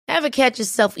Ever catch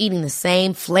yourself eating the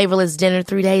same flavorless dinner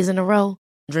 3 days in a row?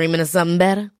 Dreaming of something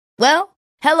better? Well,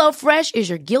 HelloFresh is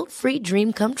your guilt-free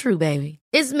dream come true, baby.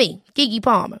 It's me, Keke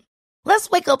Palmer. Let's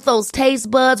wake up those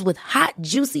taste buds with hot,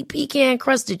 juicy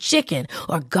pecan-crusted chicken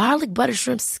or garlic butter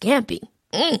shrimp scampi.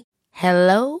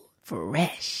 Hello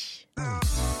Fresh.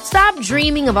 Stop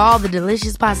dreaming of all the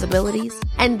delicious possibilities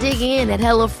and dig in at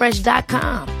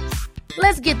HelloFresh.com.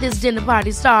 Let's get this dinner party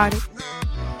started.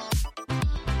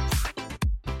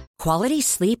 Quality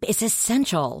sleep is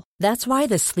essential. That's why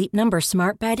the Sleep Number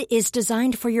Smart Bed is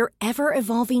designed for your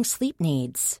ever-evolving sleep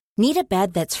needs. Need a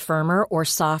bed that's firmer or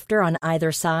softer on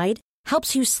either side?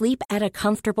 Helps you sleep at a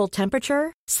comfortable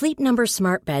temperature? Sleep Number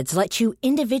Smart Beds let you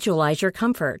individualize your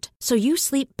comfort, so you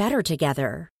sleep better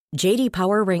together. J.D.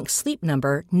 Power ranks Sleep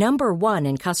Number number 1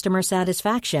 in customer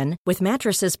satisfaction with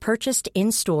mattresses purchased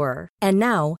in-store. And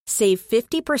now, save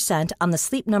 50% on the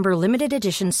Sleep Number Limited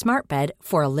Edition Smart Bed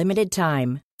for a limited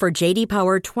time. For J.D.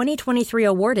 Power 2023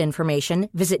 award information,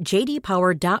 visit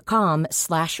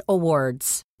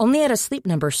jdpower.com/awards. Only at a Sleep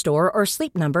Number store or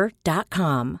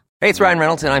sleepnumber.com. Hey, it's Ryan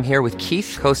Reynolds, and I'm here with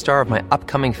Keith, co-star of my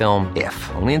upcoming film,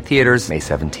 If, only in theaters May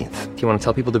 17th. Do you want to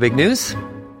tell people the big news?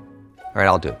 All right,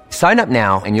 I'll do it. Sign up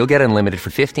now and you'll get unlimited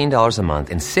for $15 a month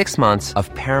and 6 months of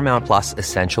Paramount Plus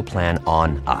Essential Plan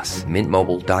on us.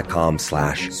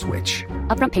 MintMobile.com/switch.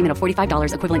 Upfront payment of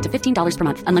 $45 equivalent to $15 per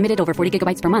month. Unlimited over 40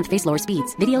 gigabytes per month. Face lower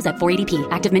speeds. Videos at 480p.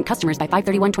 Active Mint customers by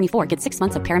 531.24 get 6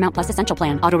 months of Paramount Plus Essential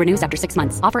Plan. Auto renews after 6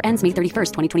 months. Offer ends May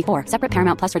 31st, 2024. Separate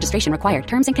Paramount Plus registration required.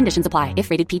 Terms and conditions apply if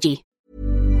rated PG.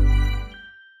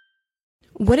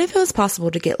 What if it was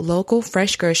possible to get local,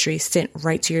 fresh groceries sent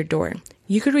right to your door?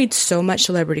 You could read so much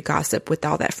celebrity gossip with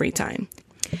all that free time.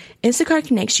 Instacart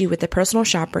connects you with a personal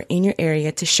shopper in your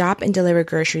area to shop and deliver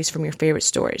groceries from your favorite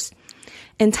stores.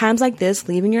 In times like this,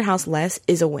 leaving your house less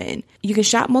is a win. You can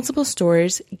shop multiple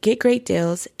stores, get great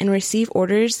deals, and receive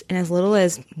orders in as little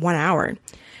as 1 hour.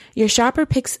 Your shopper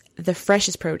picks the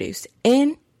freshest produce,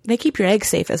 and they keep your eggs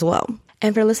safe as well.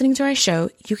 And for listening to our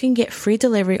show, you can get free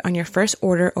delivery on your first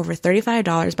order over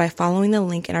 $35 by following the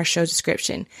link in our show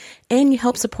description. And you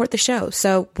help support the show.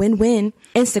 So win-win.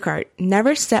 Instacart.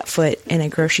 Never step foot in a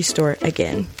grocery store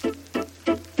again.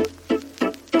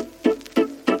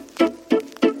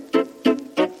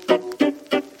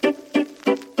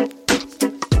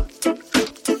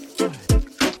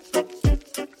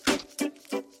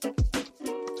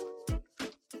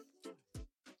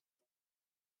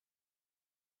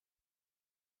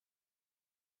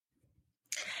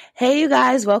 Hey, you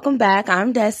guys, welcome back.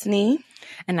 I'm Destiny.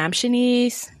 And I'm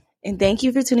Shanice. And thank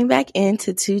you for tuning back in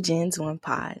to Two Gens, One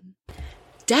Pod.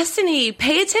 Destiny,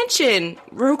 pay attention.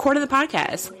 We're recording the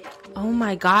podcast. Oh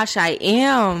my gosh, I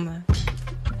am.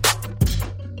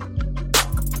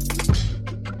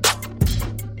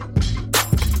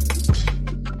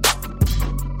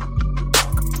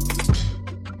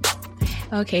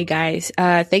 Okay, guys.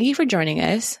 Thank you for joining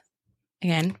us.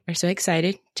 Again, we're so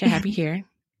excited to have you here.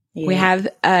 Yeah. We have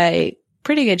a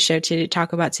pretty good show to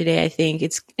talk about today. I think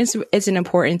it's an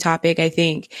important topic. I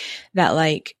think that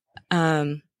a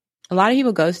lot of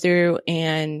people go through,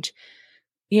 and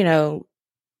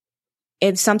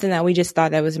it's something that we just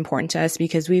thought that was important to us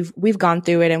because we've gone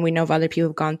through it and we know of other people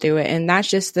who've gone through it, and that's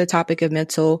just the topic of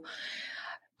mental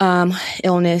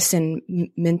illness and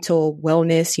mental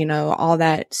wellness, all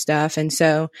that stuff. And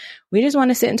so we just want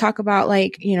to sit and talk about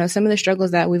some of the struggles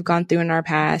that we've gone through in our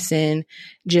past, and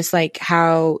just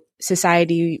how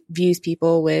society views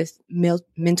people with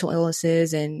mental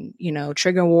illnesses and,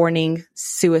 trigger warning,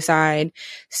 suicide.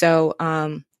 So,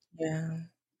 yeah.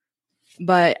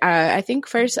 But I think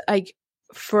first,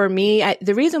 for me,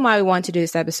 the reason why we wanted to do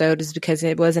this episode is because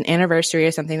it was an anniversary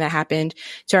of something that happened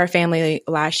to our family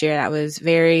last year that was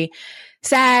very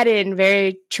sad and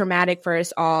very traumatic for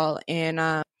us all.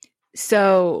 And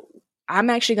so I'm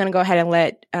actually going to go ahead and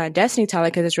let Destiny tell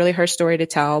it because it's really her story to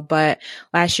tell. But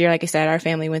last year, like I said, our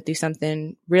family went through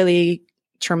something really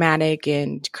traumatic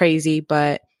and crazy,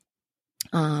 but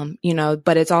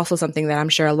but it's also something that I'm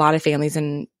sure a lot of families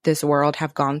in this world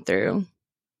have gone through.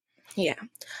 Yeah.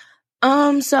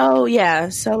 So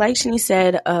like Shani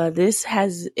said,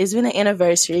 it's been an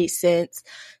anniversary since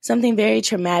something very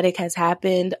traumatic has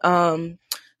happened.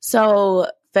 So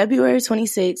February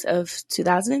 26th of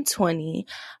 2020,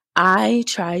 I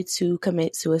tried to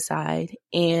commit suicide,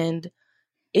 and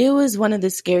it was one of the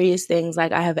scariest things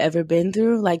I have ever been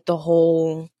through, the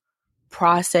whole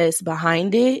process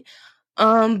behind it.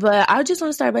 But I just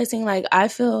want to start by saying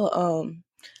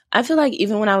I feel like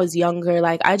even when I was younger,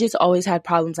 I just always had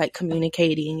problems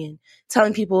communicating and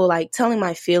telling people, telling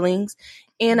my feelings.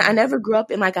 And I never grew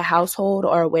up in a household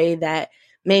or a way that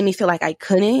made me feel like I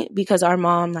couldn't, because our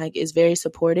mom like is very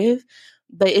supportive,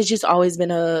 but it's just always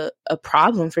been a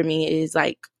problem for me is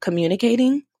like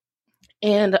communicating.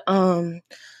 And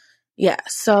yeah,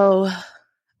 so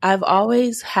I've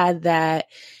always had that.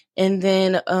 And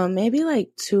then maybe like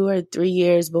 2 or 3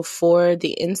 years before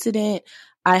the incident,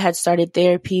 I had started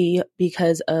therapy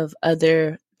because of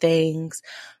other things.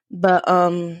 But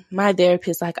my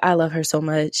therapist, like, I love her so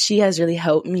much. She has really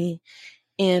helped me.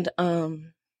 And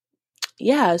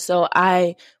yeah, so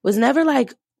I was never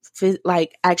like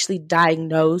actually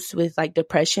diagnosed with like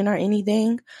depression or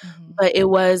anything, but it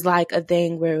was like a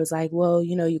thing where it was like, well,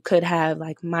 you know, you could have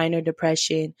like minor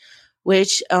depression,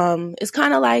 which is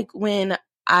kind of like when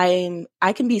I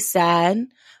can be sad,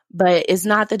 but it's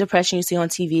not the depression you see on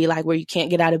TV, like where you can't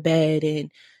get out of bed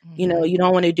and, you know, you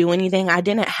don't want to do anything. I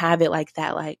didn't have it like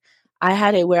that. Like I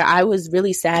had it where I was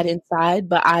really sad inside,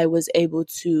 but I was able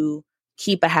to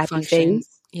keep a happy face.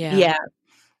 Yeah.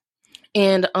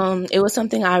 And it was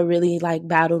something I really like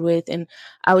battled with, and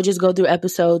I would just go through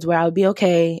episodes where I would be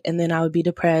okay, and then I would be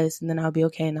depressed, and then I would be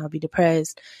okay, and I would be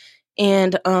depressed.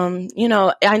 And you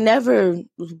know, I never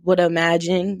would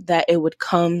imagine that it would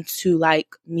come to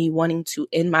like me wanting to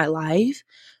end my life.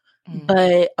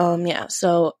 But yeah,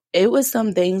 so it was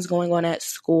some things going on at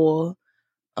school.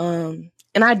 And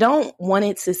I don't want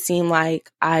it to seem like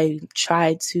I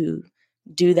tried to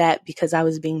do that because I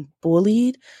was being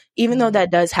bullied, even though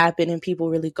that does happen and people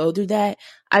really go through that.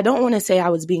 I don't want to say I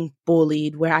was being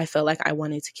bullied where I felt like I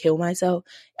wanted to kill myself.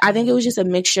 I think it was just a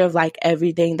mixture of like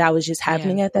everything that was just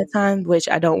happening at that time, which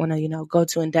I don't want to, you know, go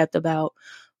too in depth about.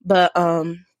 But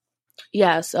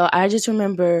yeah, so I just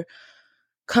remember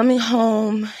coming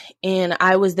home and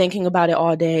I was thinking about it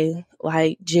all day,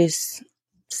 like just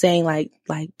saying like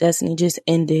Destiny, just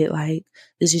end it. Like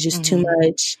this is just too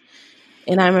much.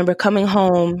 And I remember coming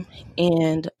home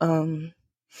and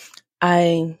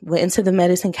I went into the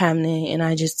medicine cabinet and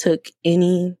I just took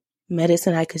any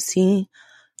medicine I could see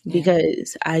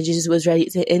because I just was ready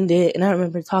to end it. And I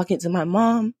remember talking to my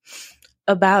mom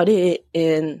about it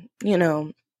and, you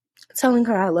know, telling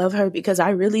her I love her because I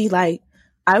really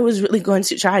I was really going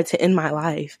to try to end my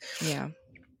life. Yeah.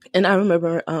 And I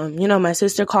remember, you know, my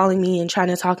sister calling me and trying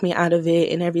to talk me out of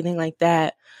it and everything like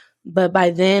that. But by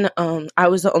then, I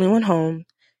was the only one home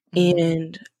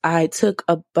and I took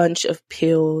a bunch of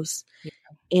pills.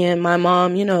 And my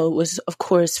mom, you know, was, of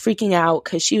course, freaking out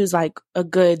because she was like a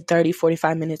good 30,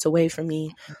 45 minutes away from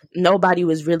me. Nobody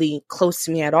was really close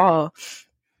to me at all.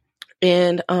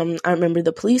 And I remember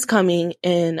the police coming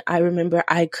and I remember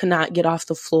I could not get off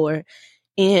the floor.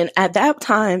 And at that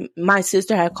time, my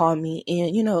sister had called me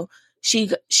and, you know,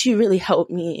 she really helped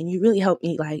me and you really helped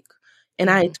me like, and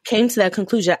I came to that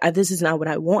conclusion, this is not what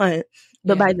I want.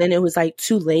 But by then it was like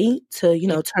too late to, you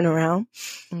know, turn around.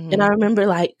 And I remember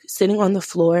like sitting on the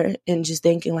floor and just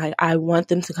thinking like, I want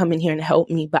them to come in here and help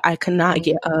me, but I could not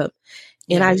get up.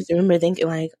 And I just remember thinking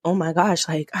like, oh my gosh,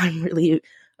 like I'm really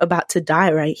about to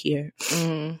die right here.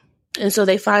 And so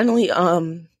they finally,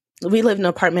 we lived in an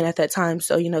apartment at that time.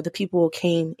 So, you know, the people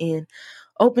came and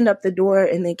opened up the door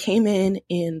and they came in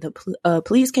and the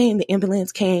police came, the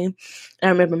ambulance came. And I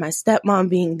remember my stepmom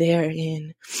being there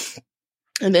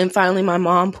and then finally my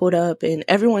mom pulled up and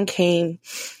everyone came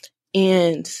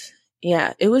and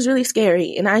yeah, it was really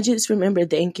scary. And I just remember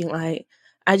thinking like,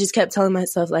 I just kept telling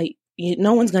myself like,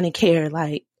 no one's going to care.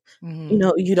 Like, you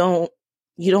know, you don't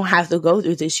have to go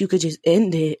through this. You could just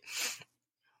end it.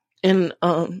 And,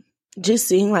 just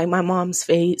seeing like my mom's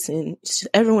face and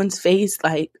everyone's face,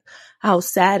 like how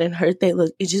sad and hurt they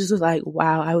look. It just was like,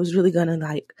 wow, I was really going to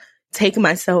like take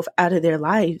myself out of their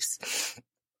lives.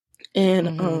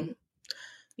 And,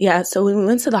 yeah, so when we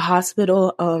went to the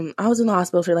hospital, I was in the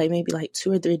hospital for like maybe like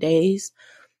 2 or 3 days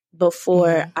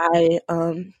before I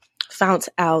found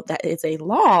out that it's a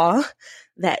law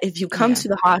that if you come to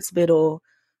the hospital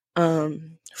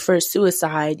for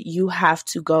suicide, you have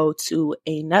to go to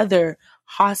another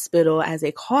hospital, as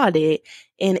they called it.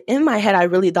 And in my head, I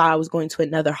really thought I was going to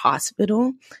another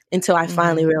hospital until I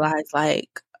finally realized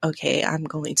like, okay, I'm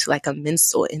going to like a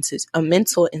mental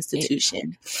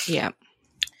institution. Yeah.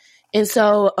 And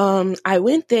so I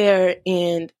went there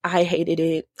and I hated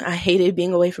it. I hated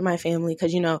being away from my family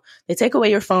because, you know, they take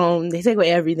away your phone. They take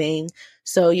away everything.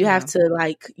 So you have to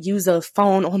like use a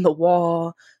phone on the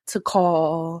wall to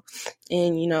call.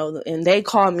 And, you know, and they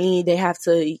call me. They have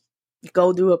to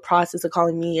go through a process of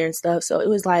calling me and stuff. So it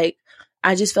was like,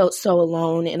 I just felt so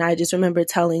alone. And I just remember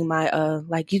telling my,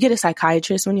 like, you get a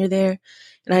psychiatrist when you're there.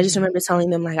 And I just remember telling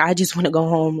them, like, I just want to go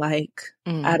home. Like,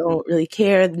 I don't really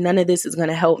care. None of this is going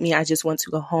to help me. I just want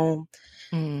to go home.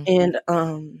 And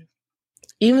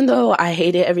even though I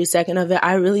hated every second of it,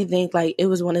 I really think like it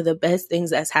was one of the best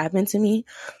things that's happened to me.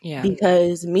 Yeah.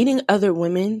 Because meeting other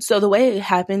women, so the way it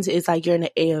happens is like you're in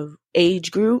an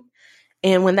age group.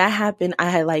 And when that happened, I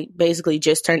had like basically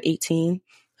just turned 18.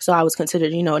 So I was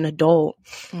considered, you know, an adult.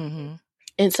 Mm-hmm.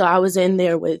 And so I was in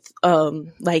there with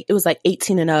like it was like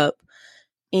 18 and up.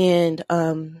 And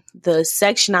the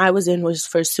section I was in was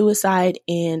for suicide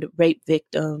and rape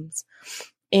victims.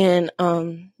 And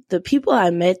the people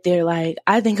I met there, like,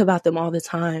 I think about them all the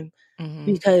time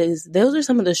because those are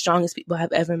some of the strongest people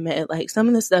I've ever met. Like, some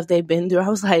of the stuff they've been through, I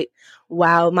was like,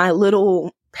 wow, my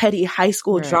little petty high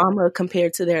school drama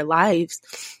compared to their lives.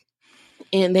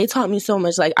 And they taught me so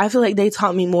much. Like, I feel like they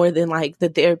taught me more than, like, the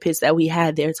therapists that we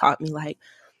had there taught me. Like,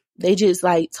 they just,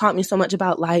 like, taught me so much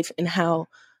about life and how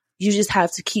you just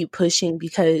have to keep pushing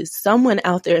because someone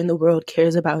out there in the world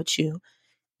cares about you.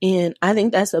 And I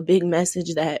think that's a big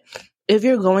message that if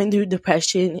you're going through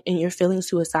depression and you're feeling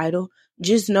suicidal,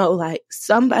 just know, like,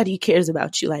 somebody cares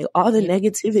about you. Like, all the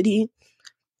negativity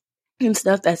and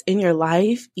stuff that's in your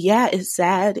life, yeah, it's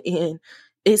sad and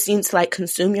it seems to, like,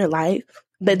 consume your life.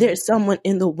 But there's someone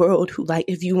in the world who, like,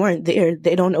 if you weren't there,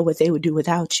 they don't know what they would do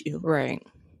without you. Right.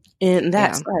 And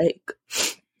that's, like,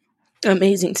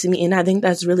 amazing to me. And I think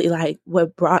that's really, like,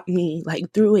 what brought me,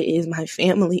 like, through it is my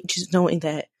family, just knowing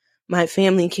that my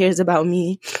family cares about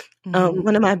me.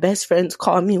 One of my best friends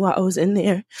called me while I was in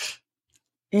there.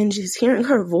 And just hearing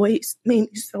her voice made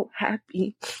me so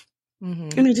happy.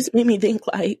 And it just made me think,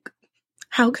 like,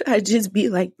 how could I just be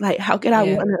like how could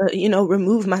I want to, you know,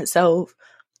 remove myself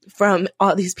from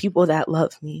all these people that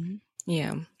love me?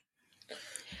 Yeah.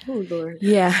 Oh, Lord.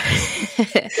 Yeah.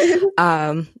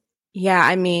 Yeah,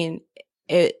 I mean,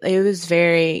 it was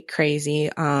very crazy.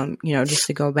 You know, just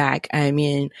to go back, I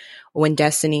mean, when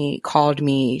Destiny called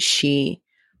me, she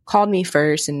called me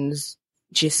first and was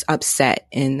just upset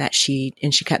and that she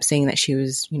kept saying that she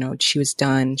was, you know, she was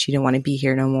done. She didn't want to be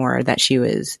here no more, that she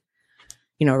was,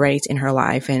 you know, ready to end her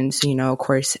life. And so, you know, of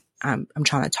course, I'm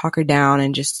trying to talk her down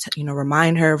and just, you know,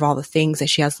 remind her of all the things that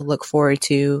she has to look forward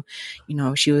to. You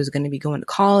know, she was going to be going to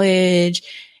college.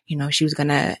 You know, she was going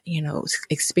to, you know,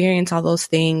 experience all those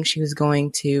things. She was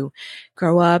going to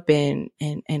grow up and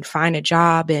find a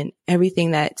job, and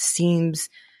everything that seems,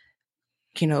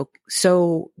 you know,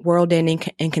 so world ending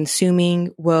and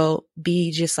consuming will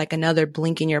be just like another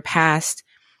blink in your past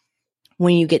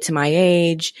when you get to my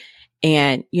age.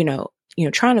 And, you know,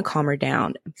 trying to calm her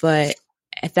down. But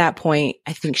at that point,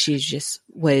 I think she just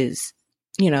was,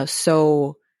 you know,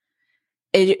 so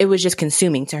it was just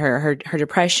consuming to her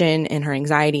depression and her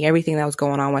anxiety, everything that was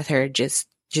going on with her,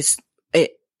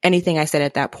 anything I said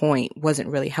at that point wasn't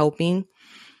really helping.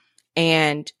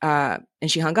 And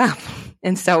she hung up.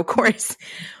 And so, of course,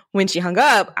 when she hung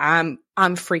up, I'm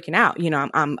freaking out. You know,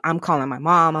 I'm calling my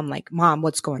mom. I'm like, Mom,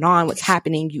 what's going on? What's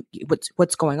happening?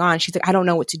 What's going on? She's like, I don't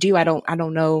know what to do. I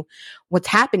don't know what's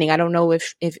happening. I don't know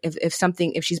if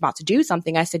she's about to do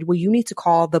something. I said, well, you need to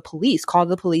call the police. Call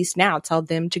the police now. Tell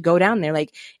them to go down there. Like,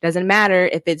 it doesn't matter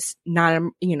if it's not,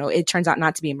 you know, it turns out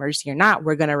not to be emergency or not.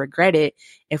 We're going to regret it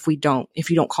if you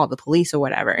don't call the police or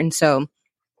whatever. And so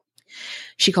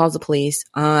she calls the police.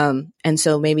 And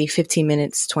so maybe 15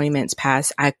 minutes, 20 minutes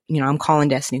pass. I'm calling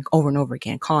Destiny over and over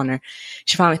again, calling her.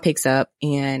 She finally picks up.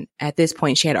 And at this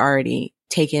point, she had already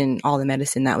taken all the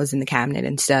medicine that was in the cabinet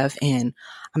and stuff. And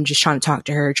I'm just trying to talk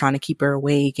to her, trying to keep her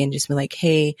awake and just be like,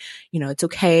 hey, you know, it's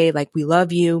okay. Like, we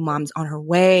love you. Mom's on her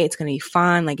way. It's going to be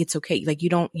fine. Like, it's okay. Like, you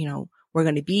don't, you know, we're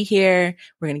going to be here.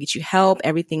 We're going to get you help.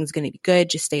 Everything's going to be good.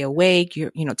 Just stay awake.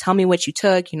 Tell me what you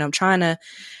took. You know, I'm trying to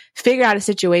figure out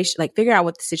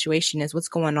what the situation is, what's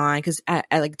going on. Cause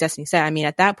like Destiny said, I mean,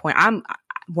 at that point,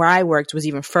 where I worked was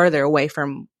even further away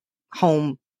from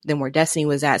home than where Destiny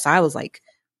was at. So I was like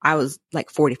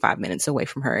 45 minutes away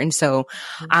from her. And so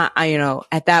I you know,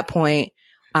 at that point,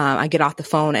 I get off the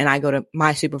phone and I go to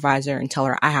my supervisor and tell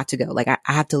her I have to go. Like, I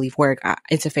have to leave work.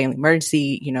 It's a family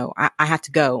emergency. You know, I have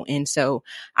to go. And so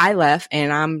I left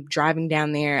and I'm driving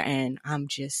down there and I'm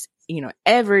just, you know,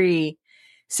 every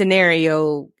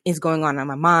scenario is going on in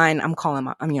my mind. I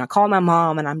call my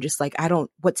mom and I'm just like,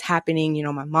 what's happening? You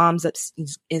know, my mom's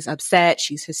is upset.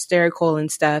 She's hysterical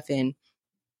and stuff. And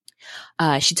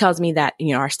she tells me that,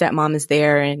 you know, our stepmom is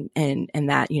there and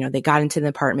that, you know, they got into the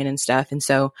apartment and stuff. And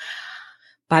so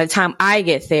by the time I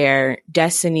get there,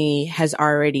 Destiny has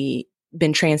already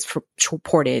been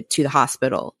transported to the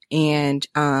hospital. And,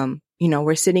 you know,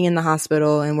 we're sitting in the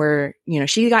hospital and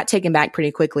she got taken back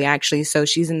pretty quickly, actually. So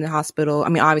she's in the hospital. I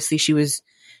mean, obviously she was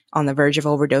on the verge of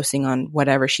overdosing on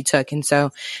whatever she took. And so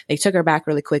they took her back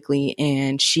really quickly.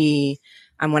 And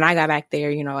when I got back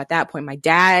there, you know, at that point, my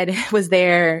dad was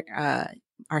there.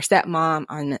 our stepmom,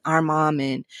 on our mom,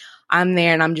 and I'm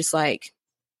there and I'm just like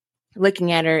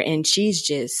looking at her and she's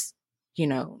just, you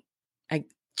know, like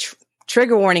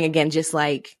trigger warning again, just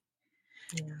like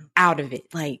out of it.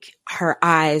 Like her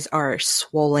eyes are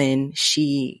swollen.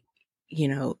 She, you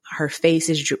know, her face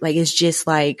is like, it's just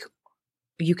like,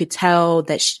 you could tell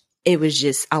that it was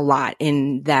just a lot,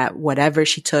 and that whatever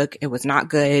she took, it was not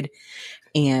good.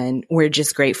 And we're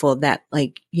just grateful that,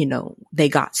 like, you know, they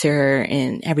got to her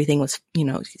and everything was, you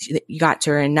know, you got to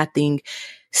her and nothing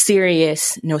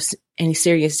serious, any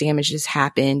serious damages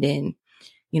happened. And,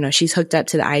 you know, she's hooked up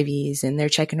to the IVs and they're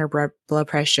checking her blood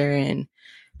pressure. And,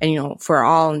 you know, for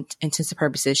all intents and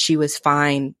purposes, she was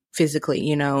fine physically,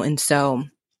 you know. And so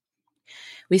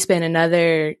we spent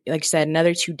another, like I said,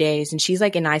 another 2 days, and she's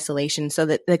like in isolation. So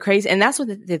the crazy, and that's what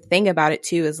the thing about it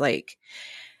too is, like,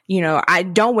 you know, I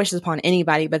don't wish this upon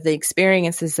anybody, but the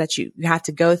experiences that you have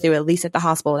to go through, at least at the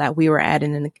hospital that we were at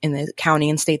and in the county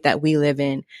and state that we live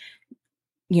in,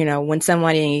 you know, when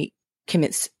somebody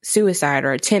commits suicide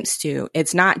or attempts to,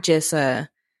 it's not just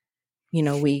you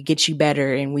know, we get you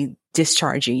better and we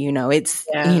discharge you, you know, it's,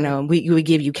 you know, we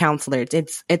give you counselors.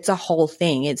 It's a whole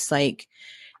thing. It's like,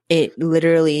 it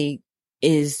literally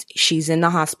is, she's in the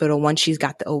hospital. Once she's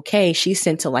got the okay, she's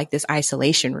sent to like this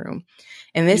isolation room.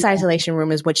 And this isolation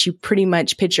room is what you pretty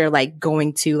much picture like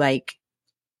going to like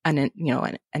an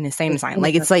insane asylum.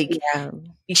 Like, it's like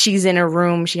she's in a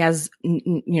room. She has,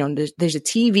 you know, there's a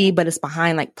TV, but it's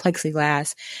behind like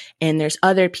plexiglass. And there's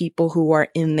other people who are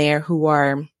in there who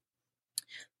are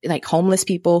like homeless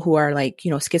people who are like,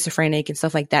 you know, schizophrenic and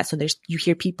stuff like that. So you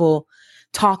hear people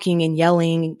talking and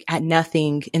yelling at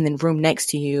nothing in the room next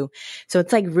to you. So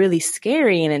it's like really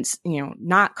scary, and it's, you know,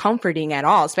 not comforting at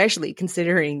all, especially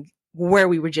considering where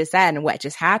we were just at and what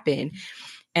just happened.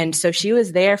 And so she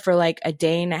was there for like a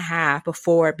day and a half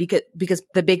before, because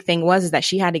the big thing is that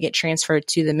she had to get transferred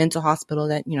to the mental hospital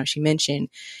that, you know, she mentioned.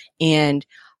 And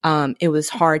it was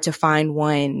hard to find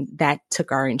one that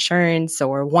took our insurance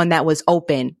or one that was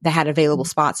open that had available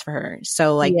spots for her.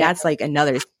 So like, that's like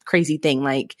another crazy thing.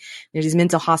 Like, there's these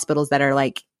mental hospitals that are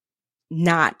like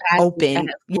not open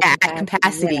at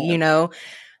capacity, you know?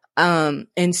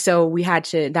 And so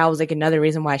that was like another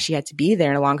reason why she had to be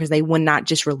there long, because they would not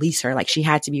just release her. Like, she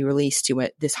had to be released to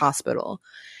this hospital.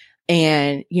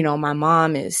 And, you know, my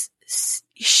mom in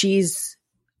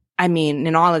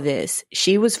all of this,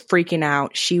 she was freaking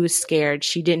out. She was scared.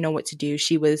 She didn't know what to do.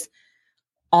 She was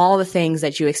all the things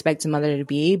that you expect a mother to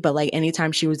be. But like,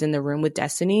 anytime she was in the room with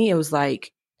Destiny, it was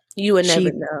like, you would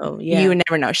never know. Yeah. You would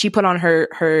never know. She put on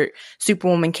her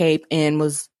Superwoman cape and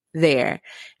was there.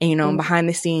 And, you know, behind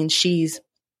the scenes, she's,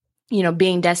 you know,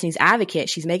 being Destiny's advocate.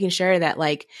 She's making sure that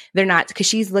like they're not, because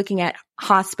she's looking at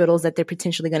hospitals that they're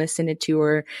potentially going to send it to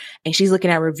her, and she's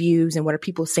looking at reviews and what are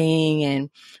people saying and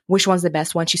which one's the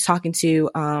best one. She's talking to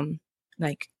one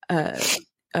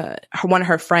of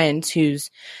her friends who's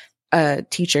a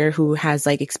teacher who has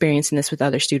like experience in this with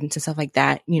other students and stuff like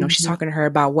that. You know, she's talking to her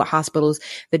about what hospitals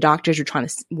the doctors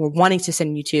were wanting to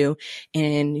send you to.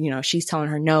 And, you know, she's telling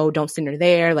her, no, don't send her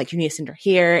there. Like, you need to send her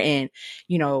here. And,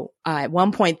 you know, at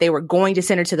one point they were going to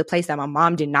send her to the place that my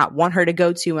mom did not want her to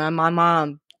go to. And my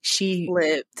mom, she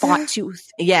fought tooth.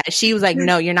 Yeah. She was like,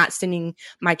 no, you're not sending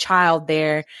my child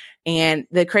there. And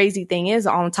the crazy thing is,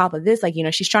 on top of this, like, you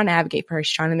know, she's trying to advocate for her.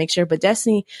 She's trying to make sure, but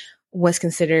Destiny was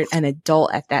considered an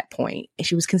adult at that point. And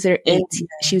she was considered 18.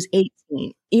 She was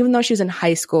 18. Even though she was in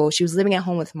high school, she was living at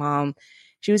home with mom.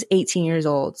 She was 18 years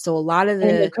old. So a lot of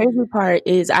the crazy part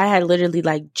is I had literally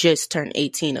like just turned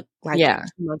 18 like 2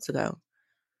 months ago.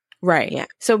 Right. Yeah.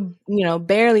 So, you know,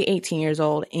 barely 18 years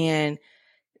old. And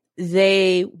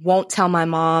they won't tell my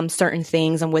mom certain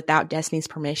things and without Destiny's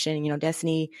permission. You know,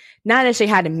 Destiny not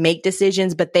necessarily had to make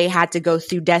decisions, but they had to go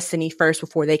through Destiny first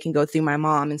before they can go through my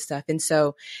mom and stuff. And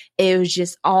so it was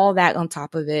just all that on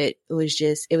top of it.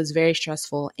 It was very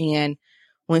stressful. And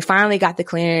when we finally got the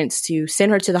clearance to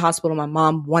send her to the hospital my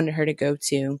mom wanted her to go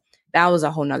to, that was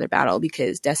a whole nother battle,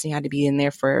 because Destiny had to be in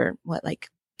there for like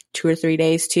 2 or 3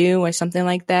 days too, or something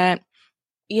like that.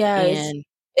 Yeah. And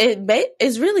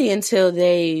it's really until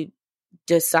they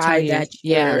decide that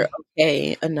you're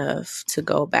okay enough to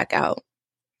go back out.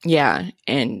 Yeah.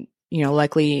 And, you know,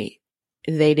 luckily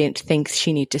they didn't think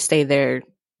she needed to stay there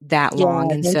that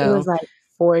long. And so it was like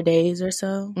 4 days or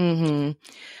so. Mm-hmm.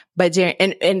 But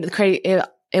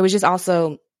it was just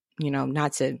also, you know,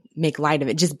 not to make light of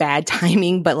it, just bad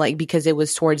timing, but like, because it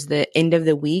was towards the end of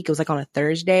the week, it was like on a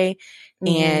Thursday.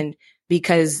 And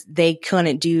because they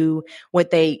couldn't do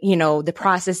what they, the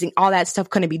processing, all that stuff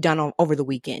couldn't be done over the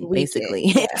weekend, basically.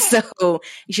 Yeah. So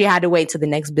she had to wait till the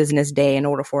next business day in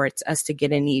order for us to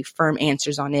get any firm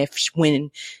answers on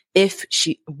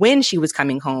when she was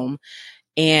coming home.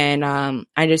 And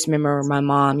I just remember my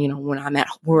mom, when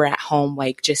we're at home,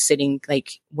 like just sitting,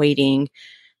 like waiting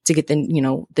to get the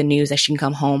news that she can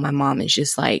come home. My mom is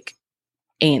just like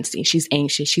antsy. She's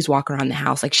anxious. She's walking around the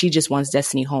house. Like she just wants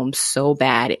Destiny home so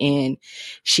bad. And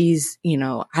she's,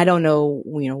 I don't know,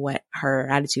 what her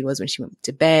attitude was when she went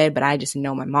to bed, but I just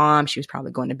know my mom, she was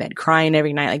probably going to bed crying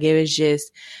every night. Like it was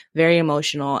just very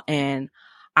emotional. And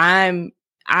I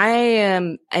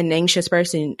am an anxious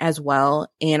person as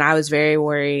well. And I was very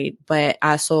worried, but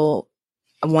also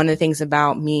one of the things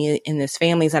about me in this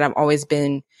family is that I've always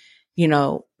been,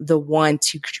 the one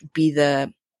to be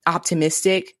the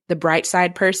optimistic, the bright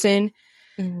side person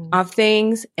of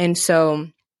things. And so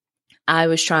I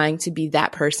was trying to be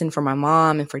that person for my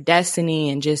mom and for Destiny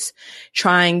and just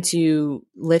trying to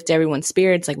lift everyone's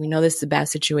spirits. Like, we know this is a bad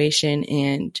situation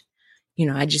and,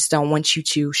 I just don't want you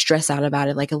to stress out about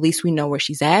it. Like, at least we know where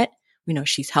she's at. We know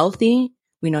she's healthy.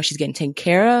 We know she's getting taken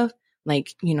care of.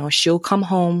 Like, she'll come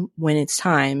home when it's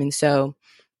time. And so,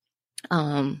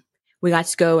 we got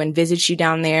to go and visit you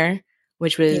down there,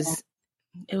 which was,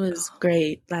 it was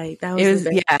great. Like that was,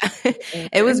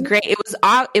 it was great.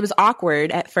 It was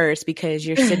awkward at first because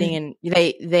you're sitting in,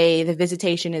 the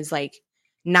visitation is like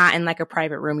not in like a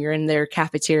private room. You're in their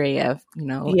cafeteria,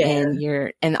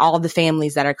 and all the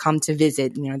families that are come to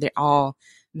visit, they're all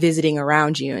visiting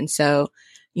around you. And so,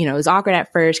 it was awkward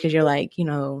at first because you're like,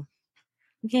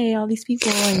 okay, all these people,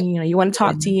 and you want to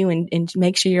talk to you and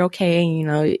make sure you're okay,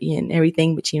 and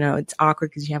everything. But it's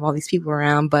awkward because you have all these people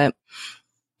around. But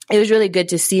it was really good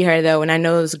to see her though, and I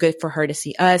know it was good for her to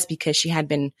see us because she had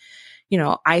been,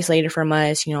 isolated from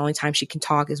us. Only time she can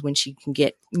talk is when she can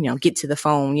get to the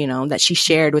phone, that she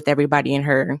shared with everybody in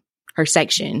her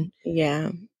section.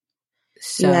 Yeah.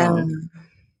 So.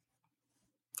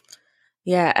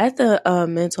 Yeah, at the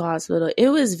mental hospital, it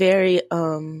was very.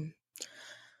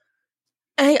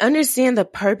 I understand the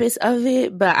purpose of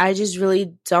it, but I just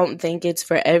really don't think it's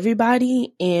for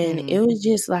everybody. And it was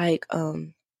just like,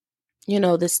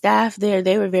 the staff there,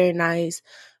 they were very nice,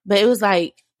 but it was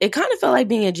like, it kind of felt like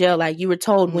being in jail. Like you were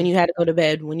told when you had to go to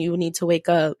bed, when you need to wake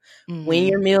up, when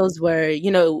your meals were,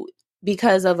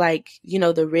 because of like,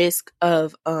 the risk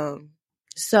of,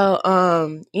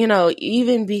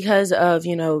 even because of,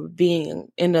 being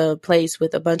in a place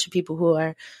with a bunch of people who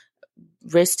are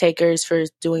risk takers for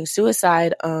doing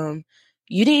suicide,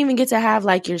 you didn't even get to have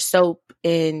like your soap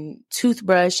and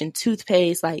toothbrush and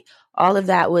toothpaste. Like all of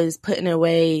that was put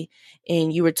away,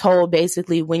 and you were told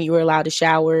basically when you were allowed to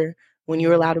shower, when you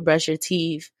were allowed to brush your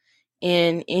teeth.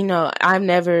 And I've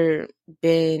never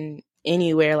been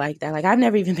anywhere like that. Like I've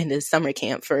never even been to summer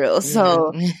camp for real.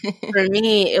 So for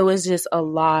me, it was just a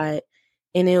lot.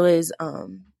 And it was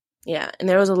and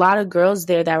there was a lot of girls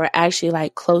there that were actually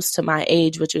like close to my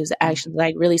age, which was actually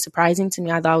like really surprising to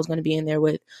me. I thought I was going to be in there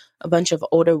with a bunch of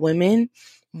older women,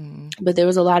 but there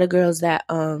was a lot of girls that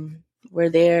were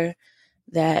there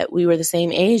that we were the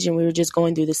same age, and we were just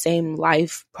going through the same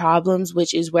life problems,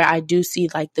 which is where I do see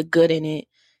like the good in it,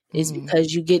 is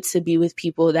because you get to be with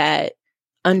people that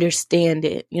understand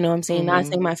it. You know what I'm saying? Not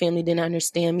saying my family didn't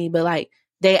understand me, but like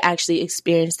they actually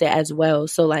experienced it as well.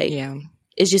 So like,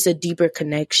 it's just a deeper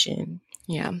connection.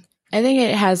 Yeah. I think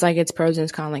it has like its pros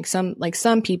and cons. Like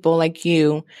some people like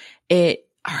you, it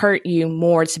hurt you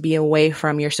more to be away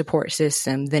from your support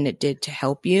system than it did to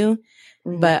help you.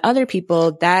 But other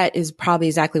people, that is probably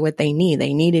exactly what they need.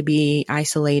 They need to be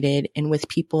isolated and with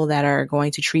people that are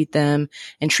going to treat them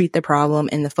and treat the problem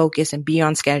and the focus and being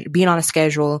on a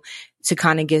schedule to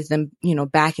kind of get them,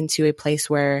 back into a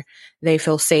place where they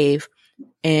feel safe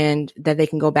and that they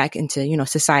can go back into,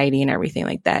 society and everything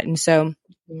like that. And so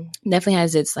definitely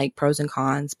has its like pros and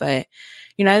cons. But, at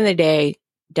the end of the day,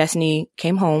 Destiny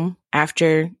came home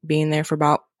after being there for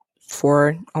about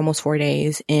almost 4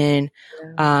 days. And,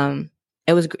 and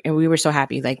we were so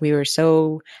happy. Like we were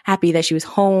so happy that she was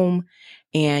home.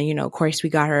 And, of course we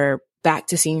got her back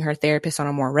to seeing her therapist on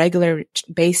a more regular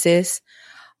basis.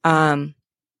 And,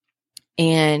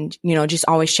 just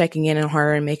always checking in on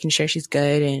her and making sure she's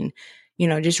good. And,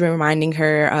 just reminding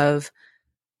her of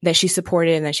that she's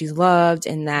supported and that she's loved,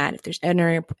 and that if there's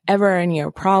ever any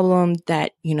problem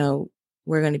that,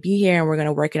 we're going to be here and we're going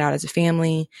to work it out as a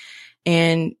family.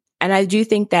 And I do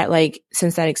think that like,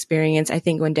 since that experience, I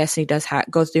think when Destiny does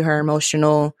go through her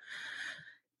emotional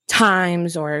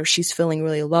times or she's feeling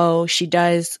really low, she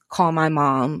does call my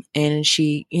mom, and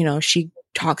she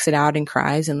talks it out and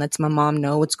cries and lets my mom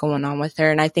know what's going on with her.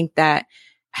 And I think that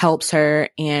helps her.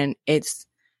 And it's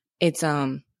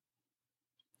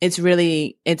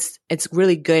really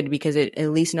good because it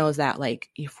at least knows that like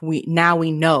we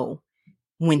know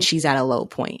when she's at a low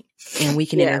point and we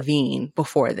can intervene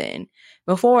before then.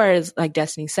 Before, as like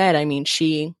Destiny said, I mean,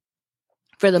 she,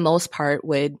 for the most part,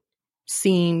 would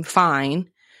seem fine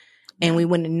and we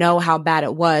wouldn't know how bad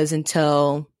it was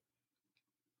until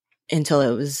it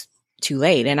was too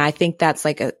late. And I think that's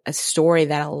like a story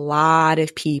that a lot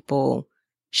of people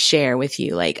share with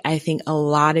you. Like, I think a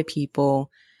lot of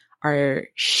people are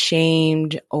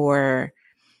shamed or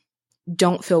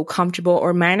don't feel comfortable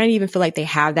or might not even feel like they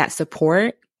have that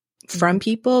support from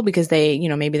people because they, you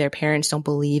know, maybe their parents don't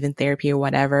believe in therapy or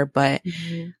whatever. But,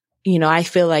 you know, I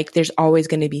feel like there's always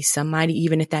going to be somebody,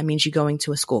 even if that means you going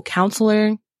to a school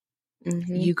counselor,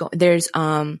 there's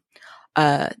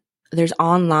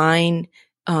online,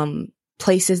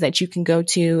 places that you can go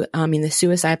to. I mean, the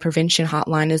suicide prevention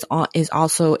hotline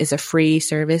is a free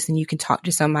service and you can talk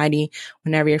to somebody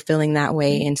whenever you're feeling that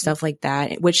way and stuff like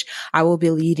that, which I will be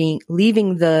leaving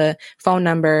the phone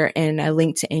number and a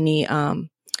link to any,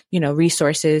 you know,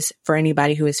 resources for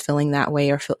anybody who is feeling that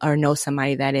way or knows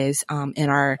somebody that is, in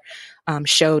our,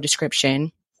 show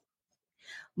description.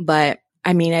 But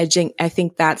I mean, I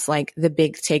think that's like the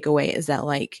big takeaway is that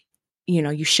like, you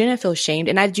know, you shouldn't feel shamed.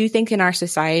 And I do think in our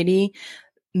society,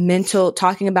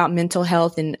 talking about mental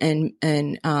health and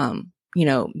you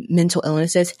know, mental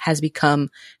illnesses has become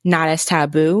not as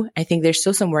taboo. I think there's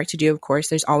still some work to do. Of course,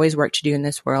 there's always work to do in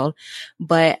this world,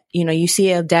 but you know, you see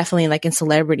it definitely like in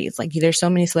celebrities, like there's so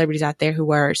many celebrities out there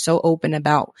who are so open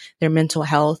about their mental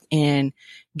health and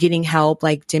getting help.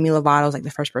 Like Demi Lovato is like the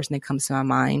first person that comes to my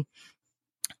mind.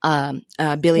 Billie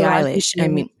Eilish. I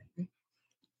mean,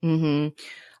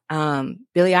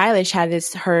 Billie Eilish had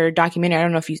her documentary. I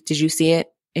don't know if did you see it?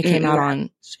 It came out on,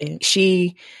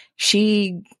 she,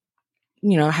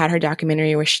 you know, had her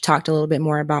documentary where she talked a little bit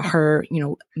more about her, you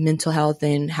know, mental health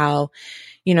and how,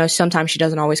 you know, sometimes she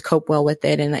doesn't always cope well with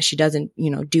it and that she doesn't, you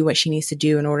know, do what she needs to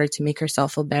do in order to make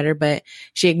herself feel better. But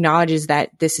she acknowledges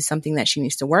that this is something that she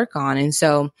needs to work on. And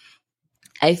so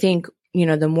I think, you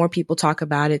know, the more people talk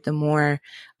about it, the more,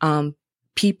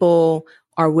 people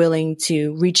are willing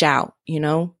to reach out, you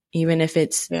know, even if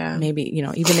it's maybe, you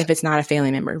know, even if it's not a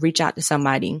family member, reach out to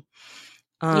somebody.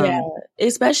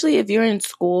 Especially if you're in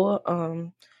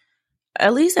school.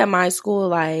 At least at my school,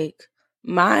 like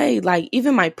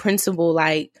even my principal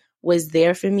was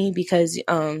there for me because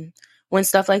when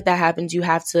stuff like that happens, you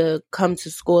have to come to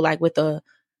school like with a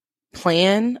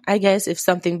plan. I guess if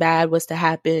something bad was to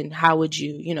happen, how would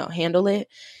you, you know, handle it?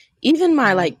 Even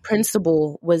my like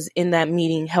principal was in that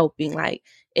meeting helping. Like,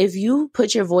 if you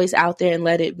put your voice out there and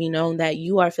let it be known that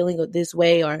you are feeling this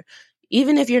way, or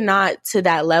even if you're not to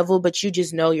that level, but you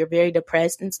just know you're very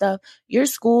depressed and stuff, your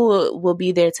school will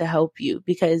be there to help you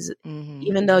because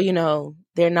even though, you know,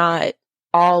 they're not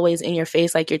always in your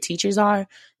face like your teachers are,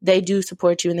 they do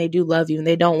support you and they do love you and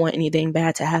they don't want anything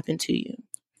bad to happen to you.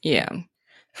 Yeah,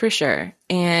 for sure.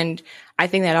 And I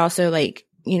think that also like,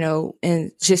 you know,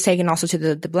 and just taking also to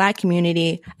the Black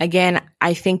community, again,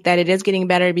 I think that it is getting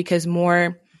better because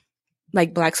more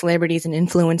like Black celebrities and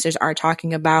influencers are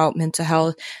talking about mental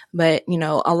health. But, you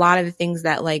know, a lot of the things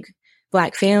that like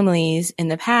Black families in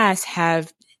the past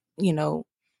have, you know,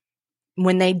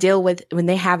 when they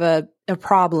have a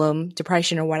problem,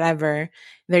 depression or whatever,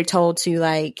 they're told to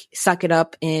like suck it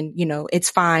up and, you know,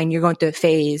 it's fine. You're going through a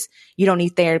phase. You don't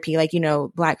need therapy. Like, you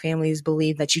know, Black families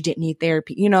believe that you didn't need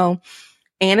therapy, you know.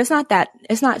 And it's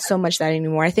not so much that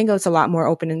anymore. I think it's a lot more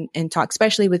open and talk,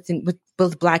 especially with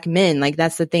both Black men. Like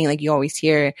that's the thing. Like you always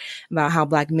hear about how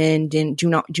Black men do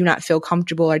not feel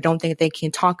comfortable or don't think they can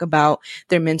talk about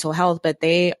their mental health, but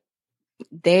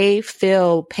they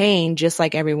feel pain just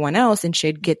like everyone else and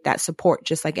should get that support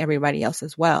just like everybody else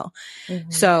as well.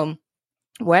 So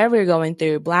wherever you're going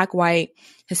through, Black, white,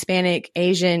 Hispanic,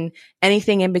 Asian,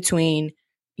 anything in between,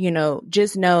 you know,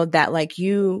 just know that like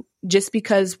just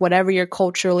because whatever you're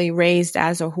culturally raised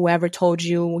as or whoever told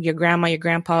you, your grandma, your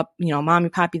grandpa, you know, mommy,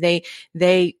 poppy,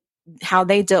 how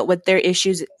they dealt with their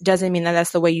issues doesn't mean that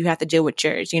that's the way you have to deal with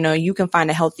yours. You know, you can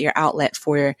find a healthier outlet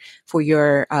for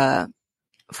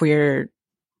your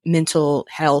mental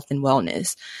health and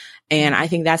wellness. And I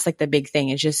think that's like the big thing.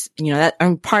 It's just, you know, that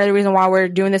part of the reason why we're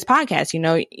doing this podcast, you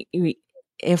know,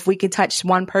 if we could touch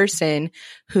one person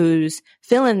who's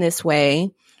feeling this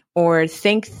way or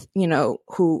thinks, you know,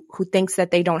 who thinks that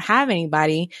they don't have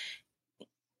anybody,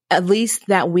 at least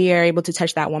that we are able to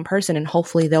touch that one person and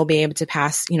hopefully they'll be able to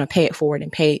pass, you know, pay it forward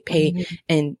and pay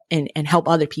and help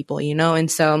other people, you know? And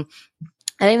so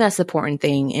I think that's the important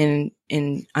thing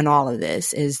in all of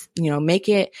this is, you know, don't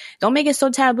make it so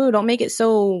taboo. Don't make it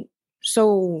so,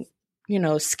 you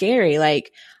know, scary.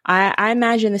 Like I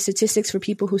imagine the statistics for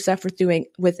people who suffer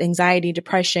with anxiety,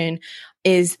 depression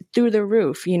is through the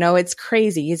roof. You know, it's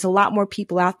crazy. It's a lot more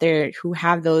people out there who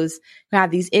have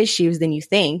these issues than you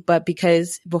think. But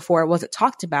because before it wasn't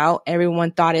talked about,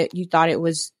 everyone you thought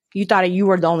you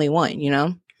were the only one, you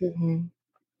know? Mm-hmm.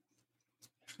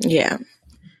 Yeah.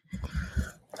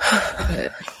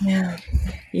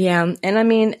 Yeah. And I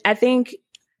mean, I think,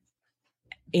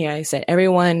 yeah, I said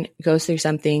everyone goes through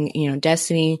something, you know.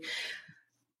 Destiny,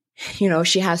 you know,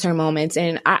 she has her moments,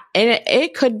 and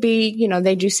it could be, you know,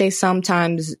 they do say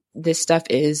sometimes this stuff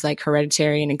is like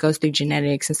hereditary and it goes through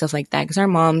genetics and stuff like that. Because our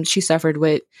mom, she suffered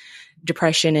with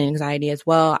depression and anxiety as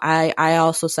well. I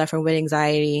also suffer with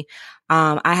anxiety.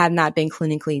 I have not been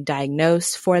clinically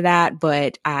diagnosed for that,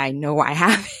 but I know I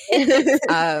have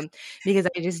it, because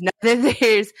I just know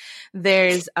that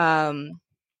there's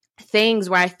things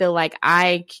where I feel like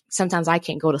sometimes I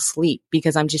can't go to sleep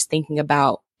because I'm just thinking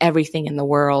about everything in the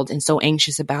world and so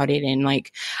anxious about it. And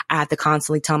like, I have to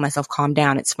constantly tell myself, calm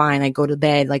down. It's fine. Like, go to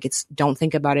bed. Like, don't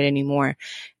think about it anymore.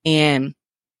 And,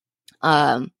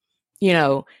 you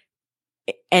know,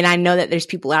 and I know that there's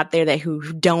people out there who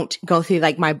don't go through,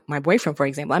 like my boyfriend, for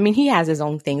example. I mean, he has his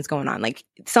own things going on. Like,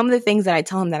 some of the things that I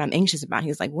tell him that I'm anxious about,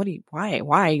 he's like, why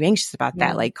are you anxious about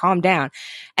that? Like, calm down.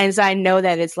 And so I know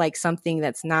that it's like something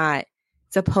that's you're not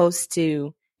supposed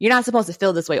to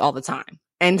feel this way all the time.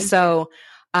 And so,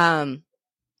 and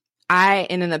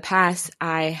in the past,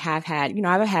 I've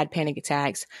had panic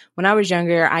attacks. When I was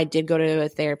younger, I did go to a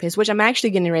therapist, which I'm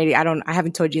actually getting ready. I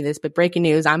haven't told you this, but breaking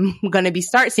news, I'm going to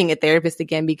start seeing a therapist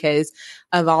again because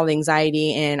of all the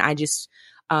anxiety. And I just,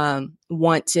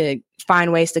 want to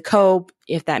find ways to cope,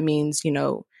 if that means, you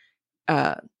know,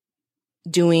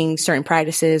 doing certain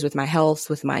practices with my health,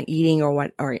 with my eating or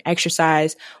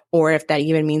exercise, or if that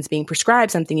even means being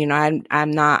prescribed something, you know,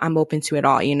 I'm open to it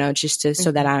all, you know, just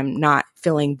so that I'm not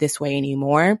feeling this way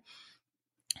anymore.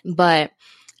 But,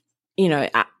 you know,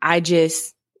 I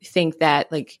just think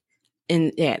that like,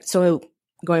 so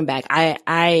going back,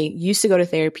 I used to go to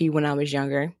therapy when I was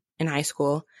younger in high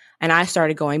school, and I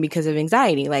started going because of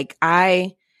anxiety. Like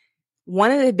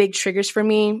one of the big triggers for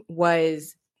me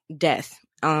was death.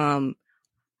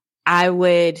 I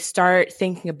would start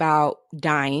thinking about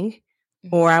dying,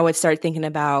 or I would start thinking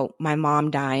about my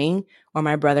mom dying or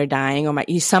my brother dying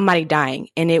or somebody dying.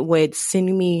 And it would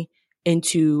send me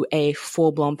into a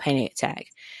full-blown panic attack.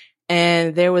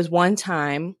 And there was one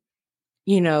time,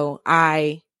 you know,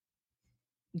 I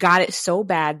got it so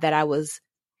bad that I was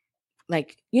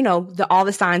like, you know, all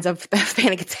the signs of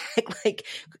panic attack, like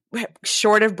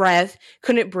short of breath,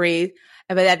 couldn't breathe.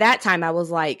 But at that time I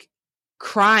was like,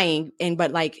 crying,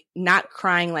 but like not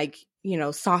crying like, you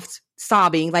know, soft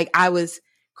sobbing, like I was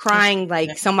crying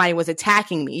like somebody was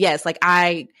attacking me. Yes, like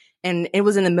and it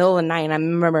was in the middle of the night, and I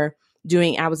remember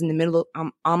I was in the middle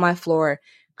of, on my floor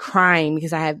crying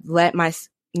because I had let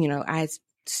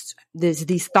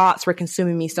these thoughts were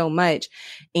consuming me so much,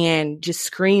 and just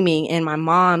screaming, and my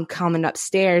mom coming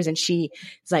upstairs, and she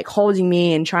is like holding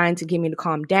me and trying to get me to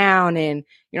calm down. And,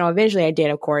 you know, eventually I did,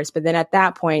 of course. But then at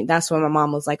that point, that's when my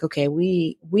mom was like, okay,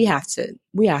 we have to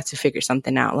figure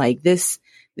something out. Like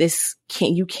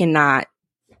you cannot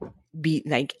be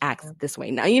like, act this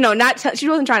way now, you know, she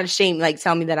wasn't trying to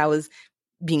tell me that I was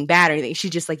being bad or anything. She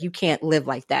just like, you can't live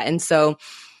like that. And so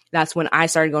that's when I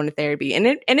started going to therapy, and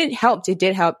it helped. It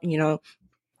did help, you know.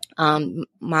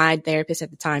 My therapist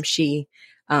at the time, she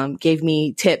gave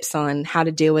me tips on how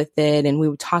to deal with it, and we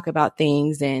would talk about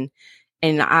things, and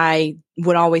I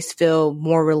would always feel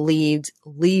more relieved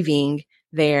leaving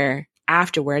there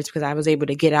afterwards because I was able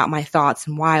to get out my thoughts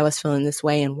and why I was feeling this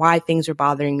way and why things were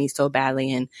bothering me so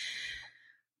badly, and,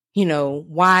 you know,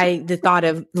 why the thought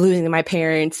of losing my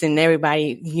parents and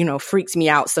everybody, you know, freaks me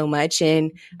out so much.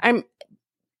 And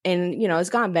you know,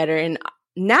 it's gotten better. And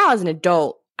now as an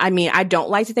adult, I mean, I don't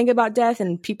like to think about death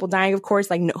and people dying, of course,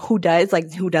 like who does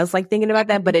like thinking about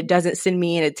that, but it doesn't send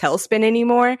me in a tailspin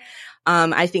anymore.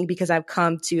 I think because I've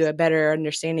come to a better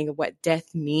understanding of what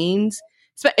death means.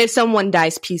 If someone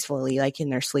dies peacefully, like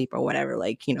in their sleep or whatever,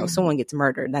 like, you know, someone gets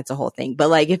murdered, that's a whole thing. But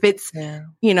like, if it's,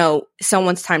 you know,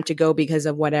 someone's time to go because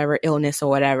of whatever illness or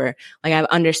whatever, like I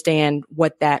understand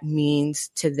what that means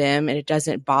to them, and it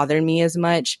doesn't bother me as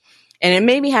much. And it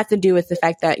maybe have to do with the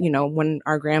fact that, you know, when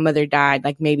our grandmother died,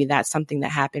 like maybe that's something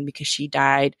that happened because she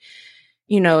died,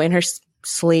 you know, in her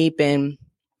sleep, and,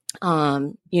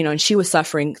 you know, and she was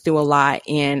suffering through a lot.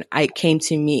 And I came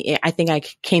to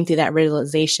that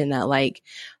realization that like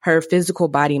her physical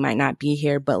body might not be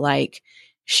here, but like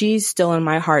she's still in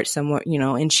my heart somewhere, you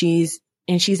know, and she's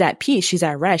at peace. She's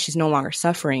at rest. She's no longer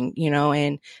suffering, you know,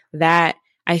 and that,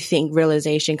 I think,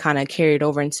 realization kind of carried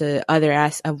over into other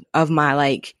aspects of my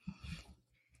like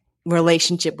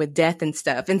relationship with death and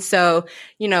stuff. And so,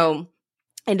 you know,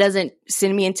 it doesn't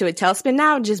send me into a tailspin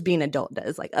now, just being an adult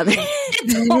does, like other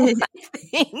adult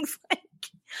things.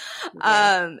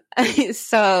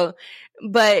 So,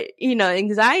 but you know,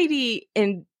 anxiety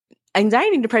and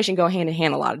depression go hand in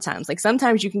hand a lot of times. Like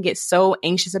sometimes you can get so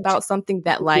anxious about something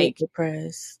that like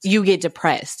you get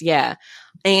depressed. Yeah.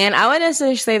 And I wouldn't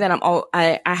necessarily say that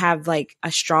I have like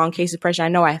a strong case of depression. I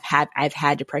know I've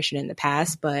had depression in the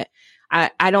past, but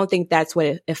I don't think that's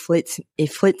what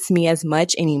afflicts me as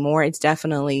much anymore. It's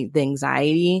definitely the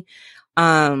anxiety.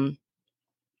 And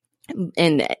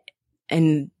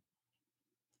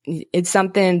it's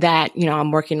something that, you know,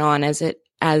 I'm working on as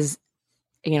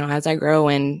you know, as I grow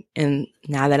and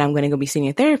now that I'm going to go be seeing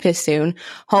a therapist soon,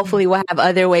 hopefully we'll have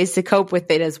other ways to cope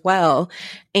with it as well.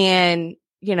 And,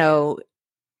 you know,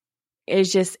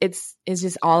 it's just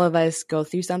all of us go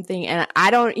through something. And I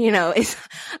don't know,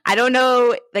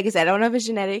 like I said, I don't know if it's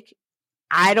genetic.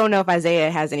 I don't know if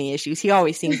Isaiah has any issues. He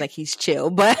always seems like he's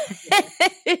chill, but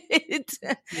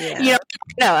Isaiah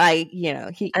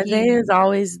is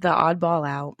always the oddball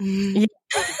out.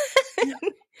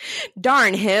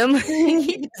 Darn him.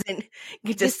 He doesn't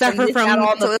get to suffer from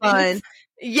all the fun.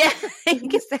 Yeah, he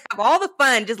gets to have all the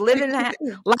fun, just living life,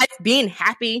 being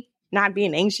happy, not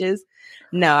being anxious.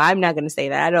 No, I'm not going to say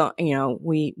that. I don't, you know,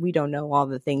 we don't know all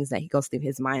the things that he goes through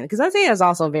his mind, because Isaiah is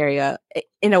also very,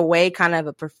 in a way, kind of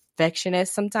a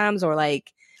perfectionist sometimes, or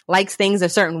like likes things a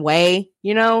certain way,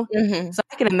 you know? Mm-hmm. So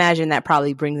I can imagine that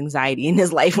probably brings anxiety in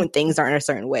his life when things aren't a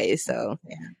certain way. So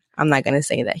I'm not going to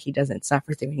say that he doesn't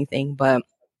suffer through anything, but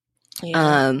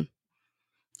I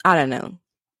don't know.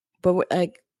 But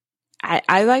like,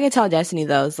 I like to tell Destiny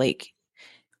though, is like,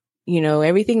 you know,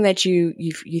 everything that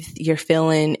you're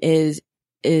feeling is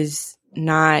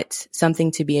not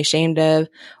something to be ashamed of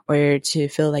or to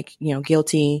feel like, you know,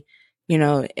 guilty. You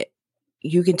know,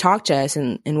 you can talk to us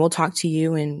and we'll talk to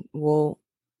you, and we'll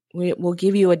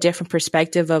give you a different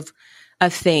perspective of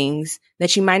things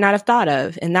that you might not have thought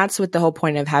of. And that's what the whole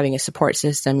point of having a support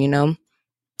system, you know,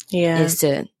 is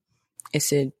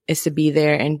to be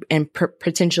there and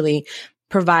potentially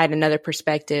provide another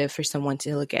perspective for someone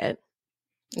to look at.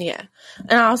 Yeah.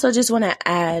 And I also just want to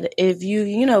add, if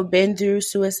you know, been through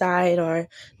suicide or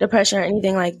depression or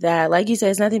anything like that, like you said,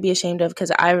 it's nothing to be ashamed of.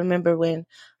 Because I remember when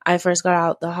I first got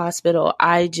out the hospital,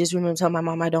 I just remember telling my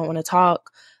mom, I don't want to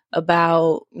talk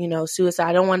about, you know, suicide.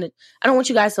 I don't want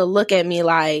you guys to look at me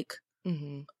like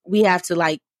we have to,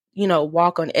 like, you know,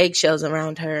 walk on eggshells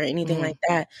around her or anything like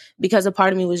that. Because a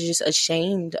part of me was just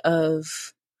ashamed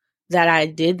of that I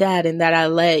did that and that I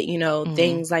let, you know,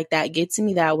 things like that get to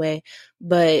me that way.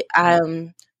 But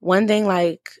one thing,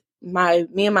 like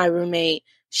me and my roommate,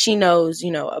 she knows,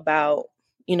 you know, about,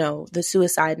 you know, the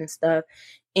suicide and stuff,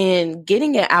 and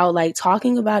getting it out, like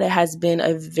talking about it has been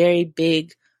a very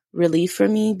big relief for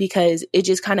me, because it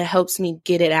just kind of helps me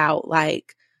get it out.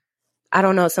 Like, I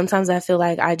don't know, sometimes I feel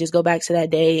like I just go back to that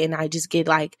day and I just get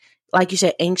like you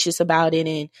said, anxious about it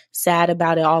and sad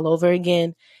about it all over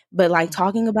again. But like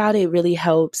talking about it really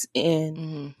helps.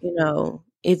 And, you know,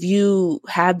 if you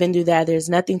have been through that, there's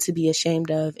nothing to be ashamed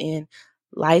of, and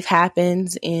life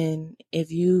happens. And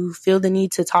if you feel the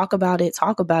need to talk about it,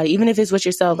 even if it's with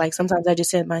yourself. Like sometimes I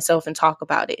just sit myself and talk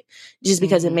about it just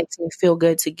because it makes me feel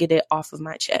good to get it off of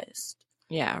my chest.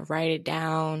 Yeah, write it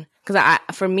down. Because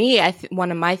for me,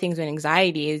 one of my things with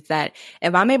anxiety is that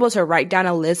if I'm able to write down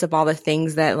a list of all the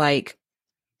things that like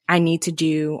I need to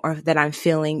do or that I'm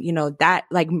feeling, you know, that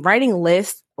like writing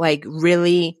lists like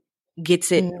really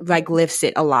gets it, like lifts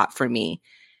it a lot for me.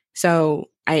 So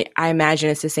I imagine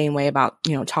it's the same way about,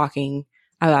 you know, talking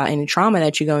about any trauma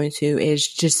that you go into, is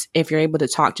just if you're able to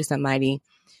talk to somebody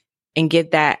and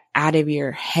get that out of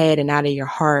your head and out of your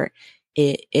heart,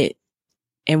 it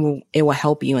will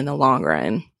help you in the long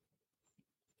run.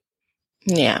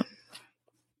 Yeah.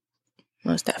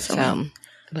 Most definitely.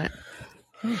 But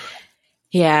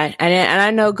yeah. And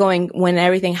I know when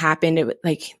everything happened, it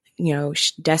like, you know,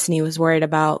 Destiny was worried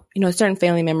about, you know, certain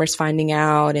family members finding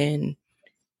out, and,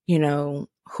 you know,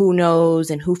 who knows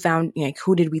and who found, you know,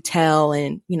 who did we tell?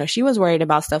 And, you know, she was worried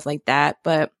about stuff like that.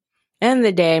 But at the end of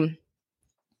the day,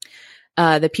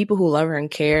 the people who love her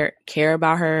and care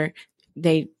about her,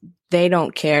 they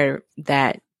don't care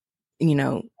that, you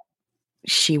know,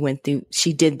 she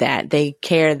did that. They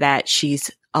care that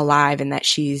she's alive and that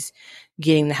she's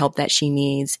getting the help that she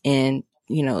needs, and,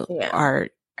 you know, are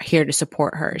here to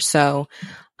support her. So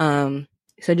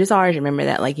just always remember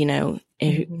that, like, you know,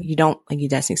 if you don't, like you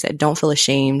Destiny said, don't feel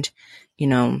ashamed. You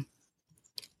know,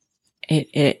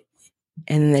 it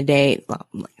in the day,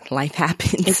 life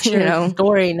happens. It's your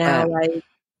story now.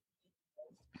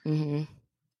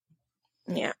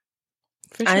 Yeah,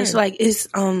 for sure. I just like it's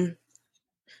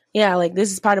yeah, like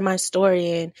this is part of my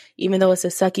story, and even though it's a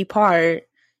sucky part,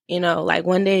 you know, like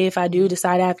one day if I do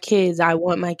decide to have kids, I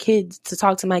want my kids to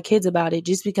talk to my kids about it,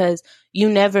 just because you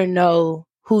never know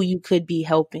who you could be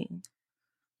helping.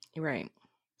 Right.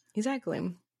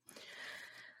 Exactly.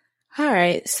 All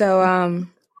right. So,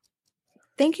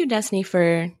 thank you, Destiny,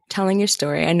 for telling your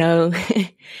story. I know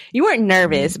you weren't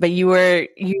nervous, but you were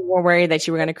worried that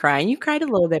you were going to cry, and you cried a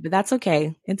little bit, but that's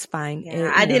okay. It's fine.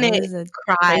 Yeah, I didn't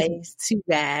cry too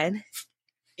bad.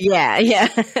 Yeah.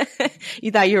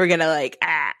 You thought you were going to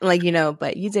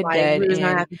but you did good. And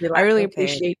I really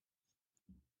appreciate.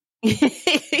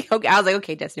 Okay, I was like,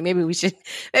 okay, Destiny, maybe we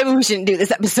shouldn't do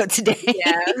this episode today.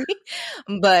 Yeah.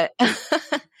 But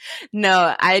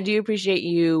no, I do appreciate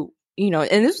you. You know,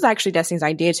 and this was actually Destiny's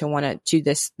idea to want to do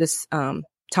this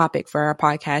topic for our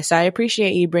podcast. So I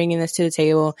appreciate you bringing this to the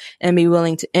table and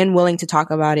willing to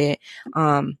talk about it.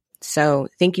 So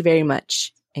thank you very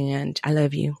much, and I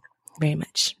love you very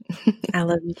much. I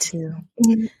love you too.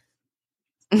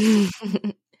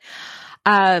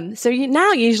 So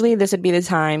now usually this would be the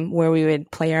time where we would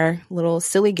play our little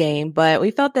silly game, but we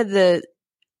felt that the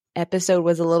episode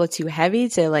was a little too heavy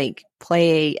to like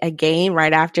play a game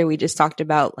right after we just talked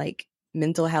about like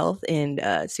mental health and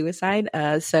suicide.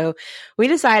 So we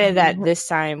decided that this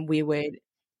time we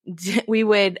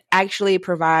would actually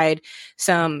provide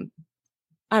some,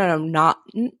 I don't know, not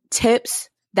tips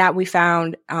that we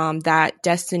found that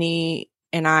Destiny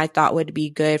and I thought would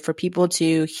be good for people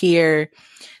to hear.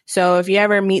 So if you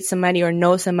ever meet somebody or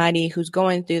know somebody who's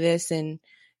going through this and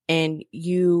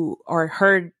you are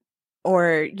heard,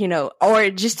 or, you know, or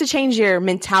just to change your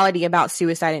mentality about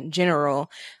suicide in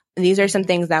general, these are some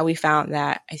things that we found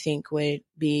that I think would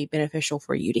be beneficial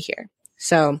for you to hear.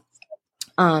 So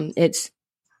it's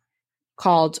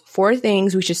called 4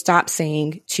 Things We Should Stop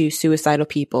Saying to Suicidal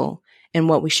People and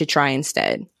What We Should Try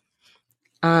Instead.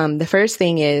 The first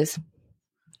thing is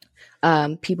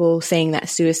people saying that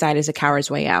suicide is a coward's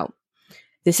way out.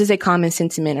 This is a common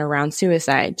sentiment around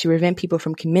suicide. To prevent people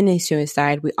from committing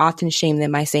suicide, we often shame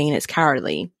them by saying it's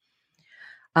cowardly.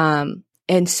 And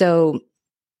so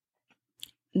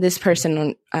this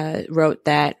person wrote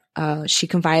that she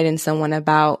confided in someone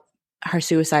about her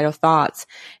suicidal thoughts,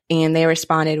 and they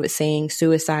responded with saying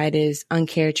suicide is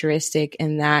uncharacteristic,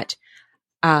 and that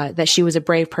she was a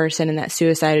brave person and that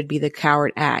suicide would be the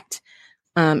coward act.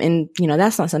 And, you know,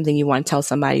 that's not something you want to tell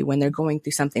somebody when they're going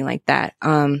through something like that.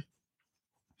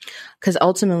 Because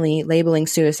ultimately labeling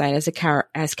suicide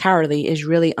as cowardly is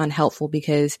really unhelpful,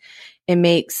 because it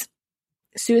makes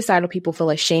suicidal people feel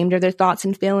ashamed of their thoughts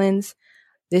and feelings.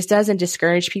 This doesn't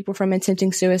discourage people from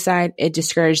attempting suicide. It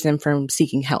discourages them from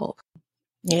seeking help.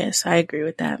 Yes, I agree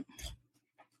with that.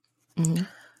 Mm-hmm.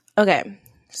 Okay,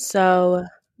 so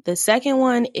the second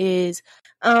one is,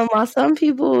 while some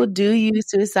people do use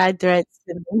suicide threats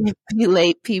to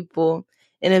manipulate people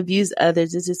and abuse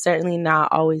others, this is certainly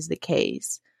not always the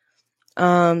case.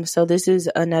 So this is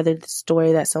another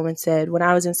story that someone said. When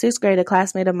I was in 6th grade, a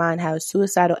classmate of mine had a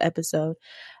suicidal episode.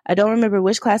 I don't remember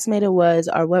which classmate it was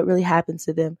or what really happened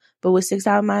to them, but what sticks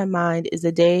out in my mind is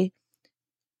the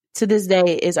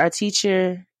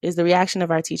reaction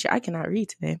of our teacher. I cannot read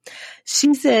today.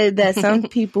 She said that some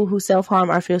people who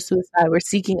self-harm or feel suicide were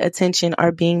seeking attention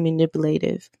or being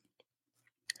manipulative.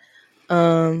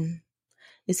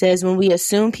 It says, when we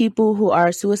assume people who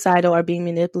are suicidal or being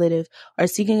manipulative are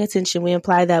seeking attention, we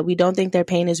imply that we don't think their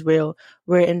pain is real.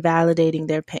 We're invalidating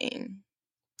their pain.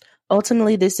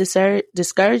 Ultimately, this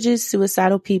discourages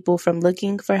suicidal people from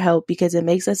looking for help because it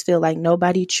makes us feel like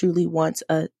nobody truly wants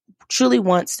to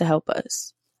help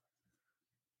us.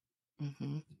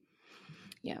 Mm-hmm.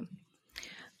 Yeah.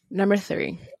 Number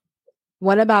 3.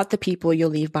 What about the people you'll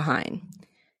leave behind?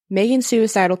 Making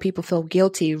suicidal people feel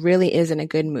guilty really isn't a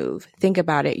good move. Think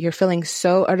about it. You're feeling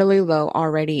so utterly low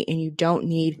already, and you don't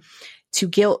need to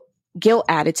guilt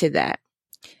added to that.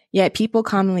 Yet people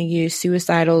commonly use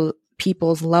suicidal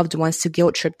people's loved ones to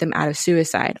guilt trip them out of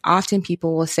suicide. Often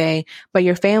people will say, but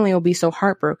your family will be so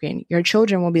heartbroken. Your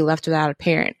children will be left without a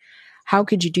parent. How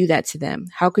could you do that to them?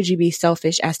 How could you be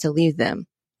selfish as to leave them?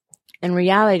 In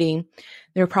reality,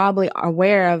 they're probably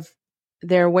aware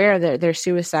that their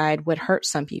suicide would hurt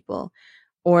some people,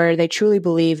 or they truly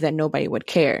believe that nobody would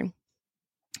care.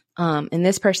 In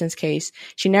this person's case,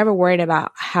 she never worried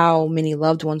about how many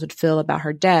loved ones would feel about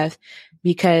her death,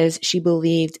 because she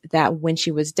believed that when she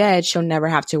was dead, she'll never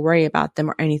have to worry about them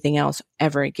or anything else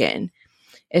ever again.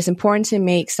 It's important to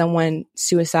make someone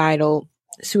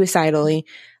suicidally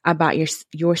about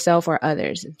yourself or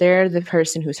others. They're the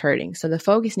person who's hurting. So the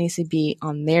focus needs to be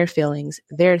on their feelings,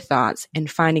 their thoughts,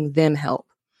 and finding them help.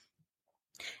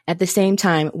 At the same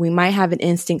time, we might have an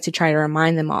instinct to try to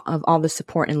remind them of all the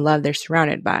support and love they're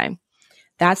surrounded by.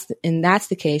 That's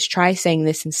the case. Try saying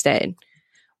this instead.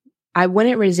 I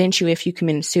wouldn't resent you if you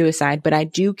committed suicide, but I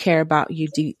do care about you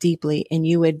deeply, and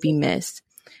you would be missed.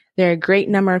 There are a great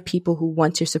number of people who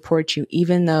want to support you,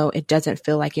 even though it doesn't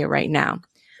feel like it right now.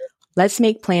 Let's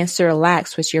make plans to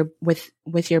relax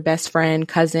with your best friend,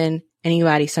 cousin,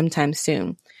 anybody sometime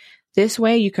soon. This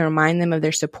way, you can remind them of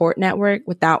their support network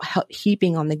without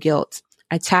heaping on the guilt.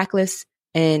 A tactless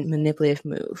and manipulative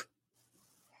move.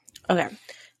 Okay.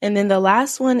 And then the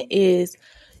last one is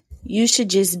you should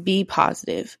just be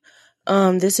positive.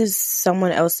 This is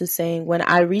someone else's saying. When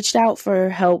I reached out for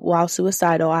help while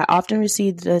suicidal, I often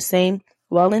received the same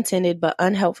well-intended but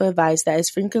unhelpful advice that is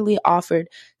frequently offered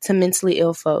to mentally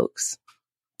ill folks.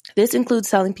 This includes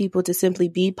telling people to simply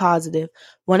be positive,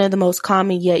 one of the most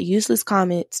common yet useless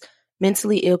comments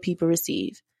mentally ill people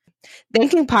receive.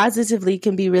 Thinking positively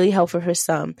can be really helpful for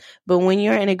some, but when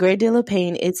you're in a great deal of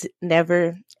pain, it's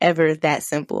never, ever that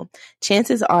simple.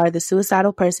 Chances are the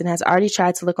suicidal person has already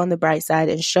tried to look on the bright side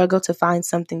and struggled to find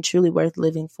something truly worth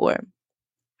living for.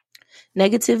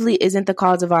 Negativity isn't the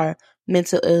cause of our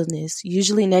mental illness.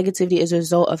 Usually negativity is a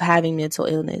result of having mental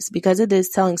illness. Because of this,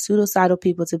 telling suicidal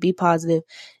people to be positive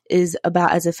is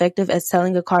about as effective as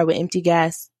telling a car with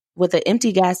an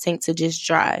empty gas tank to just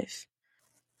drive.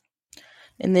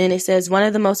 And then it says, one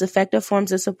of the most effective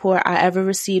forms of support I ever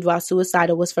received while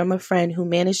suicidal was from a friend who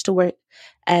managed to work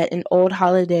an old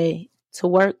holiday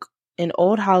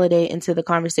into the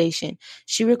conversation.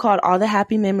 She recalled all the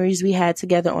happy memories we had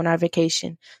together on our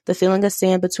vacation, the feeling of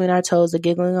sand between our toes, the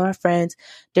giggling of our friends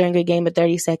during a game of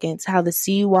 30 seconds, how the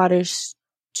seawater stung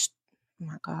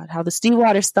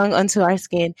onto our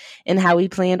skin, and how we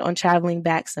planned on traveling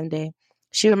back someday.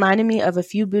 She reminded me of a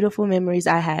few beautiful memories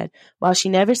I had. While she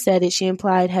never said it, she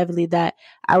implied heavily that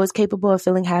I was capable of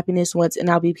feeling happiness once and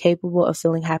I'll be capable of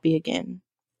feeling happy again.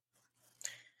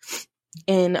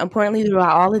 And importantly,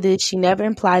 throughout all of this, she never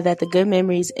implied that the good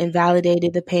memories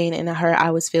invalidated the pain and the hurt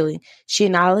I was feeling. She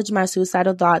acknowledged my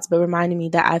suicidal thoughts, but reminded me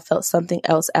that I felt something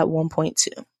else at one point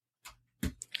too.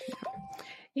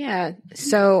 Yeah.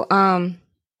 So,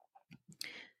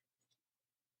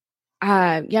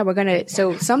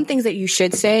 so some things that you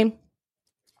should say.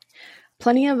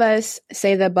 Plenty of us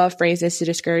say the above phrases to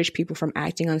discourage people from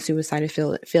acting on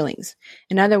suicidal feelings.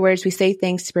 In other words, we say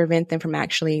things to prevent them from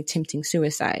actually attempting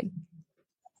suicide.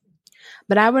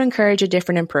 But I would encourage a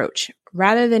different approach.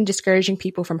 Rather than discouraging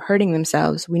people from hurting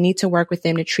themselves, we need to work with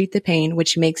them to treat the pain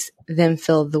which makes them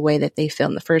feel the way that they feel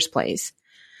in the first place.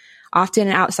 Often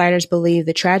outsiders believe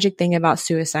the tragic thing about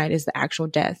suicide is the actual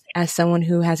death. As someone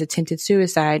who has attempted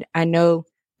suicide, I know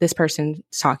this person's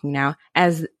talking now.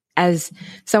 As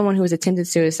someone who has attempted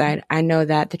suicide, I know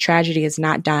that the tragedy is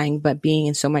not dying, but being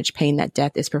in so much pain that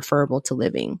death is preferable to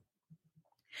living.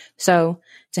 So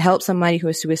to help somebody who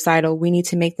is suicidal, we need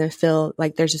to make them feel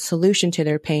like there's a solution to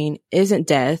their pain, isn't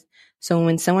death. So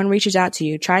when someone reaches out to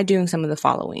you, try doing some of the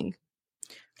following.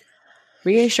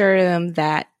 Reassure them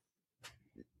that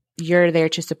you're there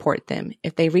to support them.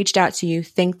 If they reached out to you,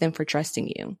 thank them for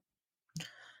trusting you.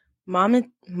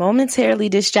 Momentarily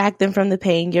distract them from the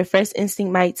pain. Your first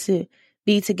instinct might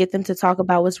be to get them to talk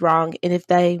about what's wrong. And if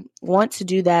they want to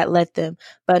do that, let them.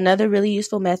 But another really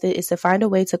useful method is to find a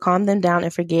way to calm them down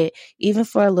and forget, even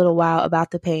for a little while,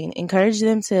 about the pain. Encourage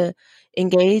them to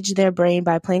engage their brain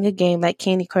by playing a game like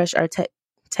Candy Crush or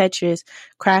Tetris,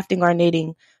 crafting or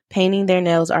knitting, painting their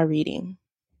nails or reading.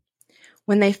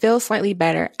 When they feel slightly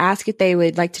better, ask if they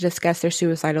would like to discuss their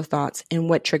suicidal thoughts and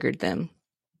what triggered them.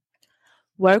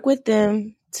 Work with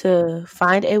them to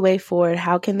find a way forward.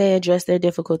 How can they address their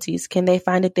difficulties? Can they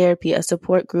find a therapy, a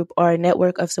support group, or a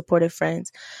network of supportive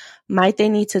friends? Might they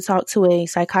need to talk to a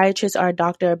psychiatrist or a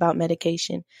doctor about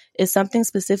medication? If something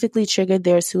specifically triggered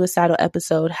their suicidal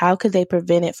episode, how could they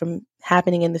prevent it from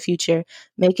happening in the future?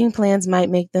 Making plans might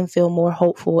make them feel more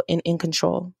hopeful and in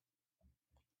control.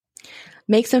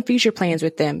 Make some future plans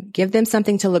with them. Give them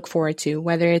something to look forward to,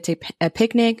 whether it's a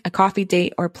picnic, a coffee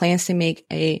date, or plans to make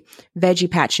a veggie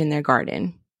patch in their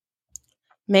garden.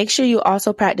 Make sure you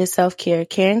also practice self-care.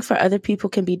 Caring for other people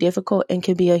can be difficult and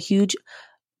can be a huge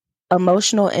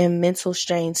emotional and mental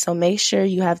strain. So make sure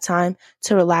you have time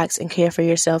to relax and care for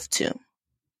yourself too.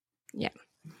 Yeah.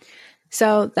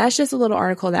 So that's just a little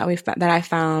article that I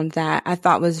found that I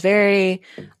thought was very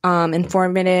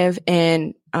informative,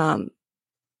 and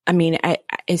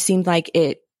it seemed like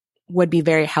it would be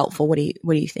very helpful. What do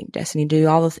you think, Destiny?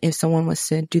 If someone was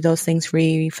to do those things for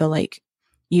you, you feel like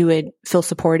you would feel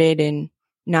supported and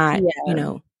not,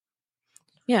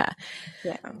 Yeah.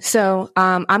 So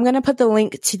I'm going to put the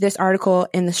link to this article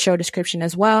in the show description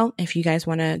as well. If you guys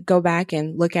want to go back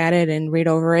and look at it and read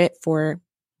over it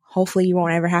hopefully you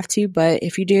won't ever have to, but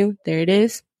if you do, there it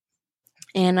is.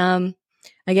 And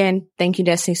again, thank you,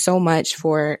 Destiny, so much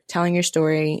for telling your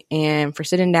story and for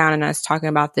sitting down and us talking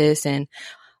about this. And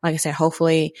like I said,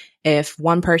 hopefully if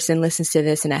one person listens to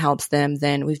this and it helps them,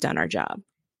 then we've done our job.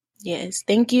 Yes.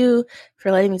 Thank you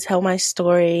for letting me tell my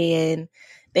story, and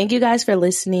thank you guys for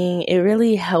listening. It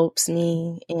really helps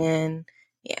me, and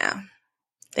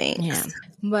thanks. Yeah.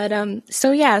 But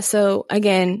so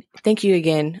again, thank you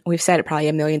again. We've said it probably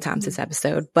a million times this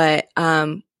episode, but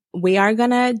we are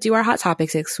gonna do our hot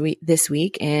topics this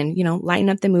week and, lighten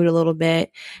up the mood a little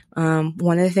bit.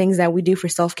 One of the things that we do for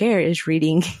self-care is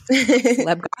reading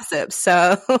celeb gossip.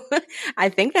 So I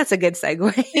think that's a good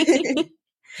segue.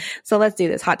 So let's do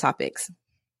this. Hot topics.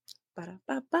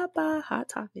 Hot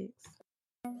topics.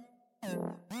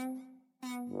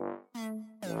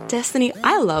 Destiny,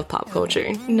 I love pop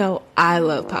culture. No, I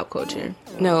love pop culture.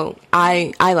 No,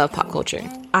 I love pop culture.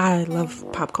 I love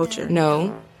pop culture.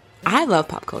 No, I love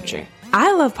pop culture.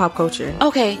 I love pop culture.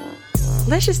 Okay,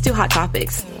 let's just do hot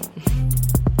topics.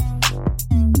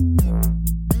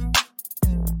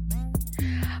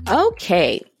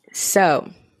 Okay, so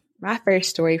my first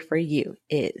story for you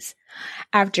is,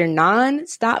 after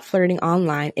non-stop flirting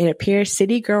online, it appears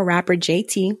City Girl rapper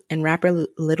JT and rapper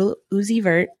Lil Uzi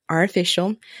Vert are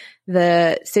official.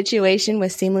 The situation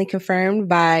was seemingly confirmed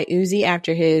by Uzi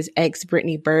after his ex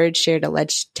Brittany Byrd shared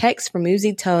alleged text from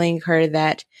Uzi telling her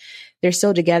that they're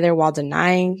still together while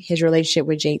denying his relationship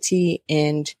with JT.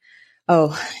 And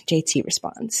JT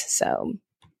responds. So,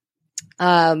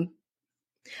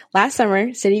 last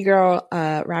summer, City Girl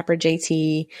rapper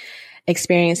JT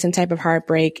experienced some type of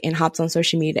heartbreak and hopped on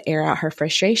social media to air out her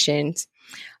frustrations.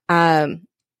 And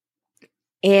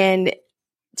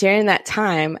during that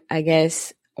time, I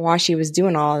guess while she was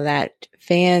doing all of that,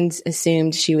 fans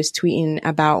assumed she was tweeting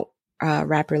about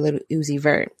rapper Lil Uzi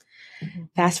Vert. Mm-hmm.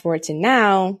 Fast forward to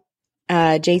now,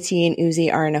 JT and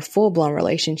Uzi are in a full-blown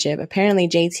relationship. Apparently,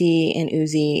 JT and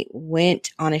Uzi went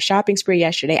on a shopping spree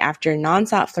yesterday after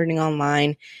nonstop flirting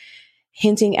online,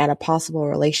 hinting at a possible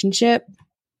relationship.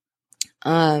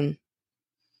 Both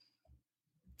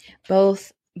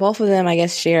of them, I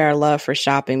guess, share a love for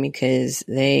shopping because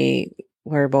they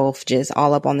were both just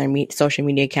all up on their social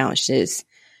media accounts, just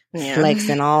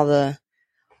flexing all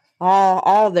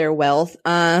their wealth.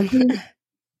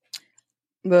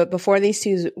 But before these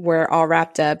two were all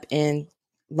wrapped up in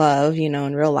love,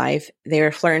 in real life, they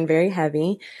were flirting very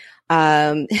heavy.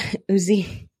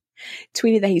 Uzi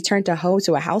tweeted that he turned a hoe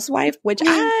to a housewife, which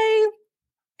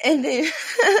and then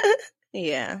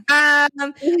yeah.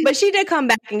 But she did come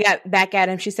back and got back at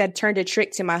him. She said, turned a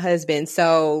trick to my husband.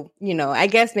 So, I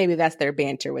guess maybe that's their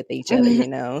banter with each other,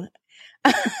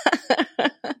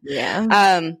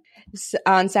 Yeah.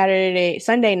 On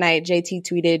Sunday night, JT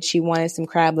tweeted she wanted some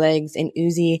crab legs, and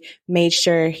Uzi made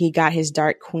sure he got his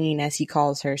dark queen, as he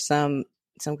calls her, some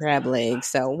crab legs.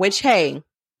 So, which, hey,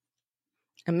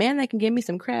 a man that can give me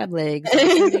some crab legs on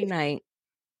Sunday night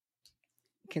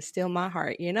can steal my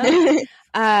heart,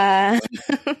 Yeah.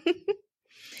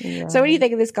 So what do you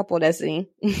think of this couple, Destiny?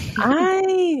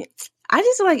 I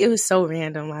just feel like it was so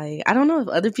random. Like, I don't know if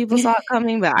other people saw it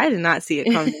coming, but I did not see it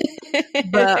coming.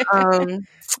 But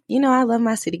I love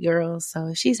my city girl,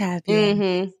 so she's happy.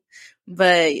 Mm-hmm.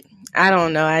 But I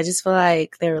don't know. I just feel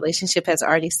like their relationship has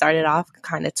already started off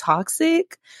kind of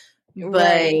toxic.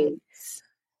 Right.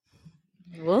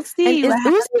 But we'll see. And is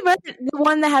Uzi the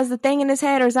one that has the thing in his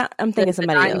head, or is that I'm thinking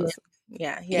somebody else?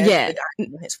 Yeah, he has the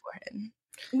diamond in his forehead.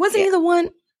 Wasn't he the one?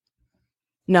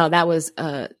 No, that was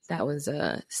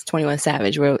 21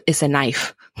 Savage, where it's a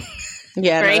knife.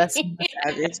 Yeah, right? No, that's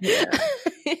Savage.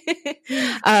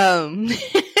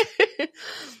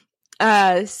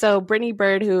 Yeah. So Brittany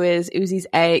Byrd, who is Uzi's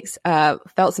ex,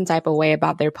 felt some type of way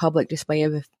about their public display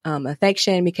of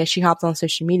affection because she hopped on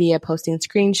social media posting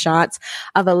screenshots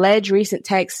of alleged recent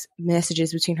text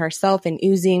messages between herself and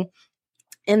Uzi.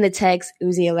 In the text,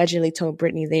 Uzi allegedly told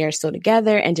Brittany they are still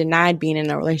together and denied being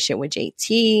in a relationship with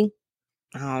JT.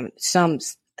 Some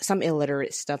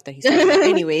illiterate stuff that he's talking about.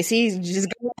 Anyways, he's just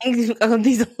going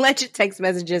these alleged text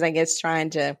messages, I guess, trying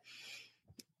to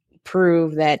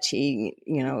prove that she,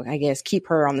 I guess, keep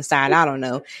her on the side. I don't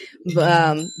know.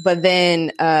 But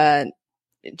then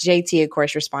JT, of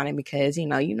course, responded because, you're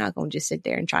not going to just sit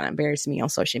there and try to embarrass me on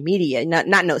social media.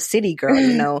 Not no city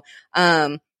girl,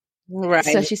 Right.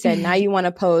 So she said, now you want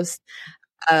to post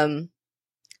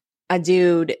A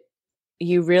dude,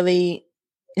 you really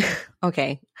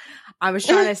okay. I was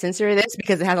trying to censor this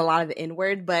because it has a lot of the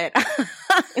N-word, but I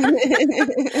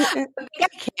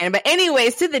can. But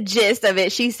anyways, to the gist of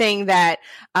it, she's saying that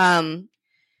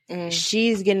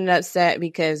she's getting upset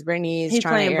because Brittany is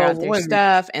trying to air out their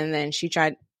stuff, and then she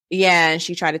tried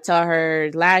to tell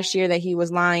her last year that he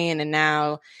was lying, and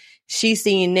now she's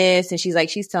seeing this, and she's like,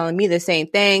 she's telling me the same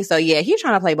thing. So yeah, he's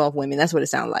trying to play both women. That's what it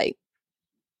sounds like.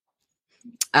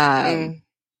 I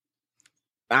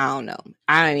don't know.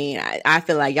 I mean, I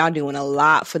feel like y'all doing a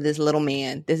lot for this little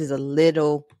man. This is a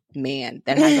little man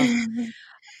that has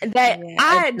a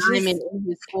diamond in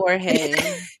his forehead.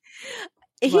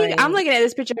 I'm looking at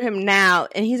this picture of him now,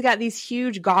 and he's got these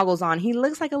huge goggles on. He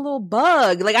looks like a little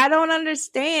bug. Like, I don't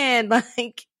understand.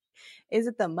 Like, is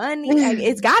it the money? Like,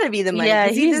 it's got to be the money. Yeah,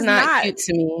 he's not cute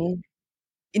to me.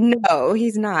 No,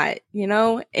 he's not. You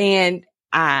know, and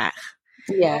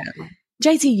yeah.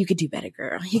 JT, you could do better,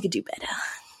 girl. You could do better.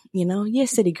 You know, you're a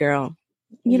city girl.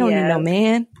 You don't need no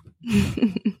man.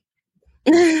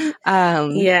 Yeah,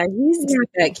 he's not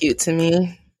that cute to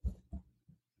me.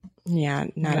 Yeah,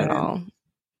 not at all.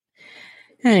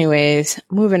 Anyways,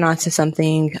 moving on to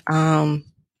something, I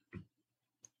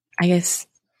guess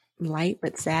light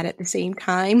but sad at the same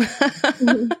time.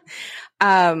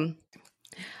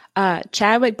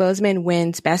 Chadwick Boseman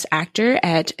wins Best Actor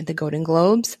at the Golden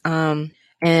Globes.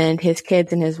 And his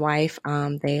kids and his wife,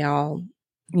 they all,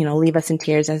 you know, leave us in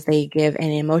tears as they give an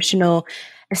emotional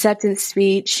acceptance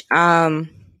speech. So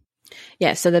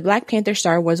the Black Panther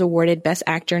star was awarded Best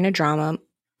Actor in a Drama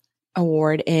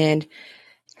award, and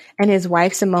his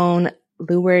wife, Simone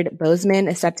Leward Boseman,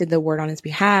 accepted the award on his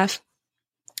behalf.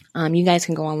 You guys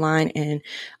can go online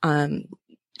and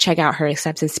check out her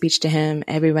acceptance speech to him.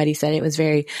 Everybody said it was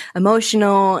very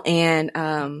emotional,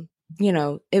 and you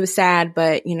know, it was sad,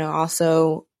 but, you know,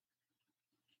 also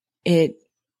it,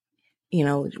 you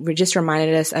know, just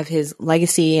reminded us of his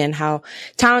legacy and how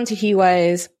talented he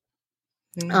was.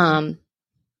 Mm-hmm.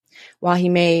 While he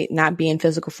may not be in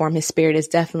physical form, his spirit is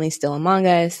definitely still among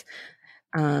us.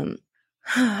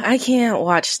 I can't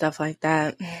watch stuff like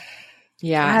that.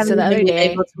 Yeah. I haven't been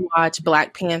able to watch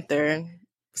Black Panther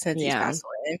since he passed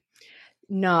away.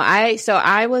 No,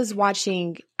 I was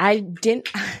watching, I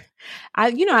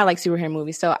like superhero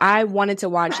movies, so I wanted to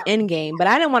watch Endgame, but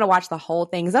I didn't want to watch the whole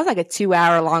thing because that was like a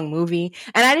 2-hour long movie,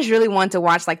 and I just really wanted to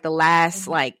watch like the last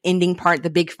like ending part, the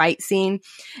big fight scene.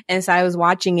 And so I was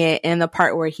watching it, and the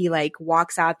part where he like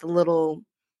walks out the little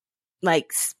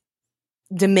like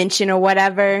dimension or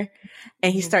whatever,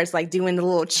 and he starts like doing the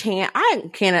little chant.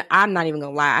 I'm not even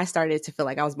gonna lie, I started to feel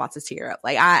like I was about to tear up.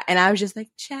 I was just like,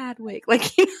 Chadwick,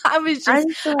 like, you know,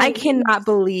 I cannot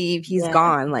believe he's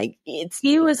gone. Like,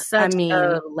 he was such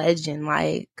a legend.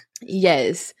 Like,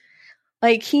 yes,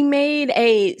 like he made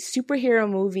a superhero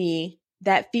movie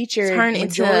that featured turned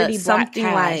into something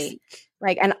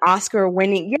like an Oscar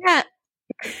winning,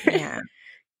 yeah.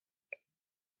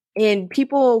 And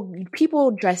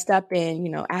people dressed up in,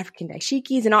 you know, African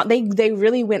dashikis and all. They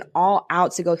really went all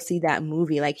out to go see that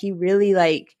movie. Like, he really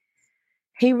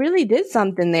did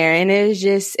something there. And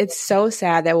it's so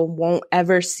sad that we won't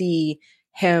ever see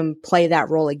him play that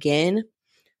role again.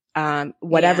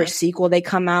 Whatever sequel they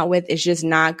come out with is just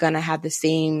not going to have the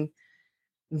same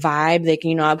vibe. Like,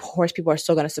 you know, of course people are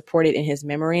still going to support it in his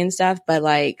memory and stuff, but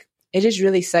like, it just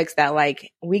really sucks that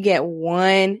like we get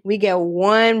one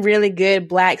really good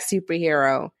Black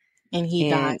superhero, and he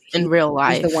died in real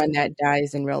life. He's the one that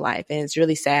dies in real life, and it's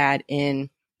really sad. And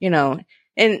you know,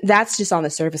 and that's just on the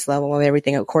surface level of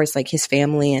everything. Of course, like his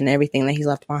family and everything that he's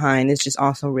left behind is just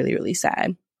also really, really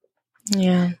sad.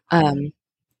 Yeah.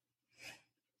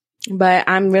 But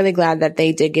I'm really glad that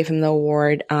they did give him the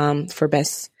award for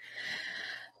best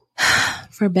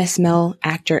male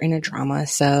actor in a drama.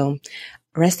 So.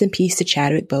 Rest in peace to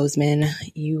Chadwick Boseman.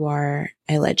 You are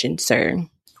a legend, sir.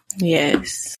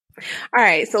 Yes. All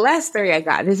right. So last story I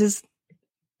got. This is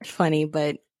funny,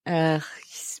 but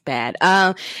it's bad.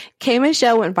 K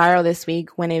Michelle went viral this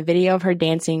week when a video of her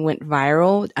dancing went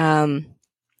viral.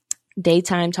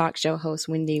 Daytime talk show host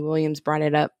Wendy Williams brought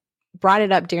it up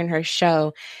during her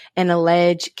show and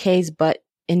alleged K's butt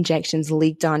injections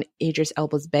leaked on Idris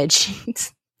Elba's bed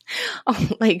sheets. Oh,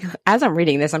 like, as I'm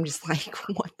reading this, I'm just like,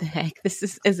 what the heck?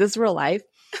 Is this real life?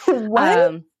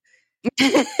 What?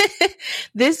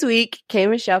 This week, K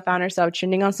Michelle found herself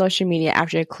trending on social media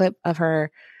after a clip of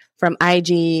her from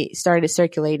IG started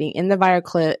circulating. In the viral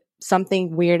clip,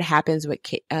 something weird happens with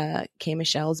K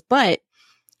Michelle's butt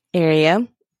area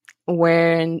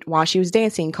while she was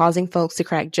dancing, causing folks to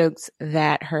crack jokes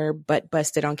that her butt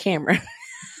busted on camera.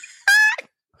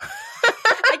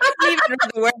 I can't even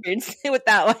utter the words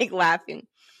without like laughing.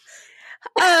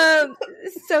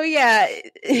 So yeah,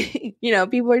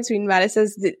 people are tweeting about it. It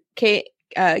says that K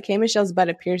Michelle's butt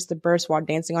appears to burst while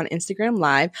dancing on Instagram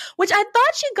Live, which I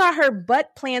thought she got her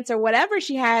butt plants or whatever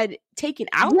she had taken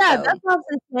out. Yeah, though. that's what I was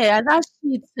gonna say. I thought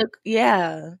she took.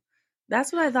 Yeah,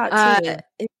 that's what I thought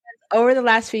too. Over the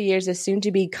last few years, a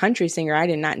soon-to-be country singer, I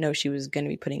did not know she was going to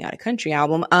be putting out a country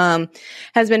album,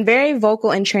 has been very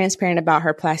vocal and transparent about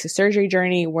her plastic surgery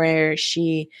journey, where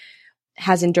she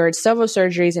has endured several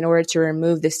surgeries in order to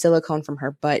remove the silicone from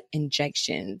her butt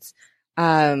injections.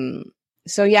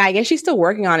 So yeah, I guess she's still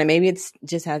working on it. Maybe it's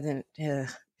just hasn't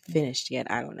finished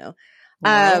yet. I don't know.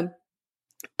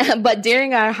 But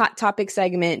during our Hot Topic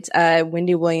segment,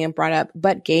 Wendy Williams brought up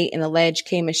Buttgate and alleged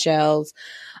K Michelle's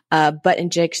butt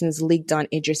injections leaked on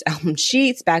Idris Elba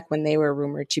sheets back when they were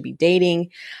rumored to be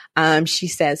dating. She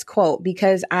says, quote,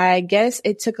 because I guess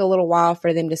it took a little while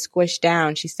for them to squish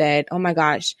down. She said, oh my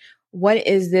gosh, what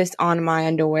is this on my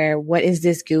underwear? What is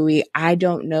this gooey? I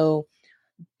don't know.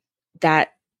 That's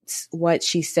what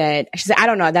she said. She said, I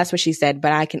don't know. That's what she said,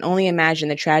 but I can only imagine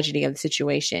the tragedy of the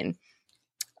situation.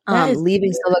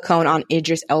 Leaving silicone on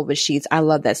Idris Elba sheets. I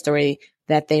love that story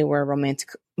that they were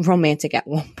romantic at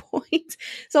one point.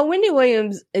 So Wendy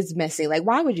Williams is messy. Like,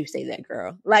 why would you say that,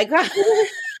 girl? Like, first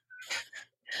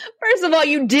of all,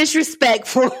 you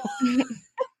disrespectful.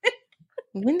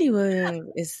 Wendy Williams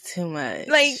is too much.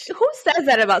 Like, who says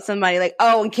that about somebody? Like,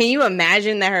 oh, can you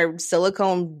imagine that her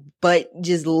silicone butt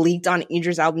just leaked on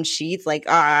Idris Elba sheets? Like,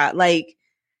 that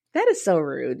is so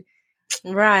rude.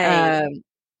 Right.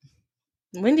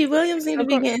 Wendy Williams need to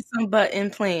be getting some butt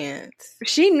implants.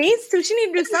 She needs to. She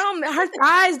needs to do something. Her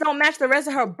thighs don't match the rest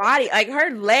of her body. Like,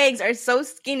 her legs are so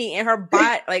skinny and her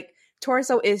body, like,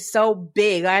 torso is so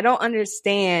big. I don't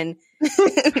understand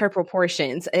her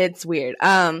proportions. It's weird.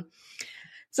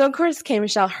 So of course, K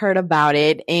Michelle heard about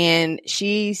it, and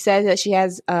she says that she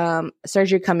has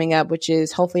surgery coming up, which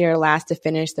is hopefully her last to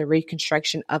finish the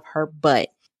reconstruction of her butt.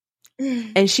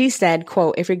 And she said,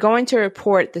 quote, if you're going to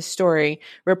report the story,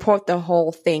 report the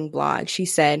whole thing blog. She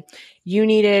said, you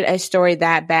needed a story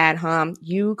that bad, huh?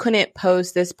 You couldn't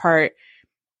post this part,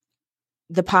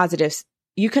 the positives.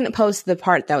 You couldn't post the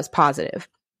part that was positive.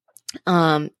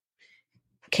 K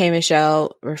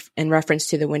Michelle, in reference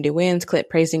to the Wendy Williams clip,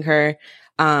 praising her.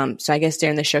 So I guess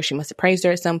during the show, she must have praised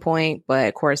her at some point. But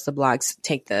of course, the blogs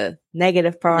take the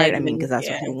negative part. Because that's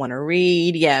what people want to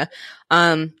read. Yeah.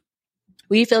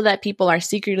 We feel that people are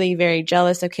secretly very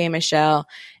jealous of K Michelle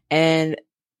and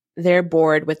they're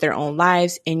bored with their own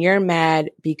lives. And you're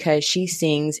mad because she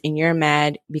sings, and you're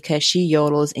mad because she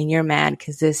yodels, and you're mad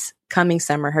because this coming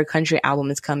summer, her country album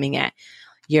is coming at.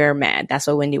 You're mad. That's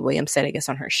what Wendy Williams said, I guess,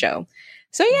 on her show.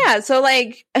 So yeah, so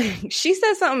like she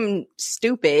said something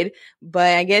stupid,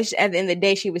 but I guess at the end of the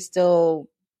day, she was still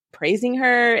praising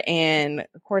her. And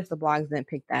of course, the blogs didn't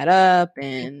pick that up.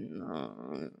 And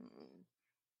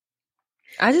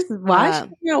why is she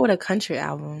coming out with a country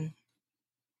album?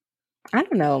 I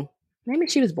don't know. Maybe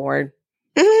she was bored.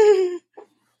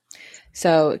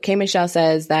 So K Michelle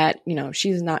says that,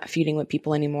 she's not feuding with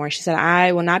people anymore. She said,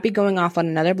 I will not be going off on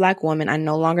another Black woman. I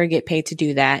no longer get paid to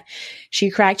do that. She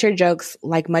cracked her jokes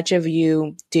like much of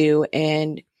you do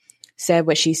and said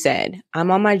what she said.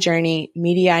 I'm on my journey.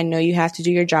 Media, I know you have to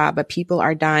do your job, but people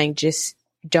are dying. Just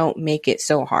don't make it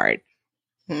so hard.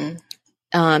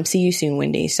 See you soon,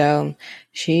 Wendy. So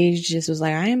she just was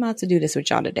like, I am about to do this with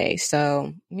y'all today.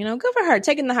 So, good for her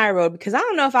taking the high road, because I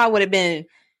don't know if I would have been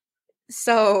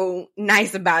so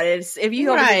nice about it. If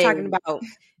you were talking about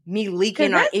me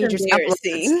leaking on Idris Elba.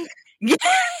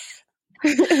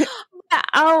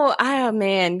 Oh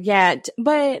man. Yeah.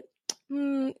 But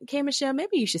K Michelle,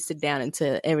 maybe you should sit down and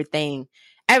tell everything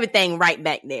right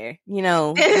back there,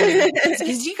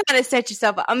 because you kind of set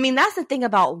yourself up. I mean, that's the thing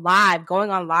about going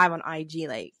on live on IG.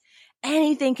 Like,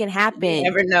 anything can happen.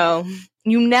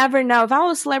 You never know. If I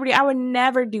was a celebrity, I would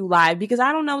never do live, because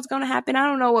I don't know what's going to happen. I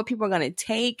don't know what people are going to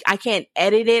take. I can't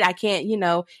edit it. I can't,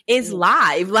 it's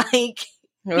live. Like,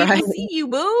 people see you,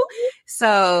 boo.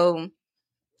 So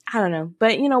I don't know.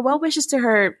 But, well wishes to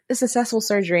her a successful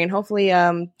surgery, and hopefully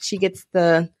she gets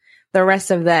the rest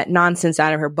of that nonsense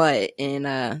out of her butt,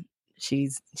 and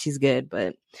she's good.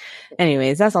 But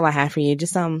anyways, that's all I have for you.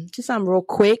 Just something real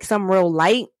quick, something real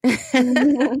light.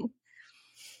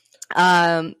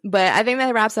 But I think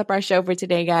that wraps up our show for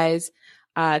today, guys.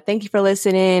 Thank you for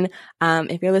listening.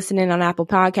 If you're listening on Apple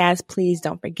Podcasts, please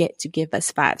don't forget to give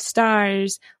us 5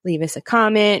 stars, leave us a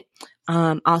comment.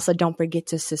 Also don't forget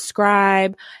to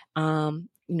subscribe,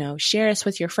 share us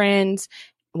with your friends.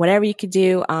 whatever you could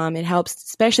do. It helps,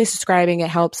 especially subscribing. It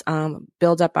helps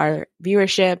build up our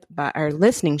viewership, our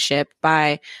listeningship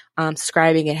by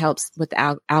subscribing. It helps with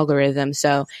the algorithm.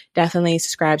 So definitely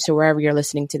subscribe to wherever you're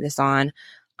listening to this on.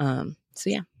 So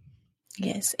yeah.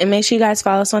 Yes. And make sure you guys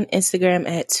follow us on Instagram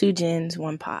at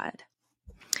 2gens1pod.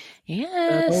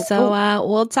 Yeah. So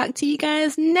we'll talk to you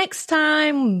guys next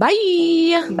time.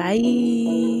 Bye.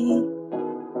 Bye.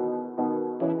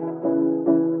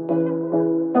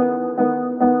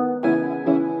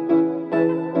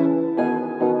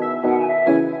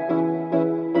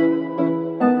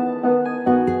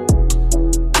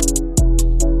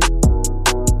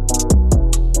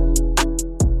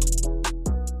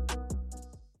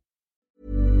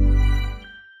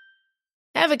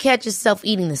 Ever catch yourself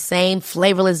eating the same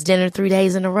flavorless dinner 3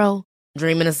 days in a row?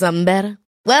 Dreaming of something better?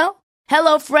 Well,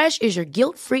 HelloFresh is your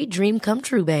guilt-free dream come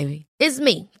true, baby. It's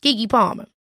me, Keke Palmer.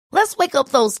 Let's wake up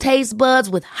those taste buds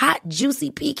with hot, juicy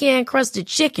pecan-crusted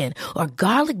chicken or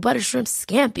garlic butter shrimp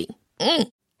scampi.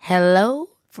 Hello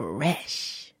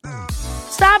Fresh.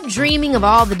 Stop dreaming of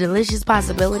all the delicious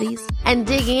possibilities and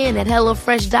dig in at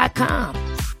HelloFresh.com.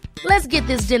 Let's get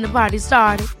this dinner party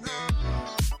started.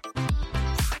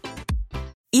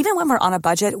 Even when we're on a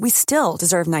budget, we still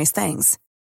deserve nice things.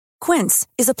 Quince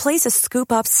is a place to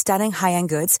scoop up stunning high-end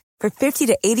goods for 50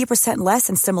 to 80% less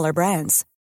than similar brands.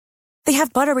 They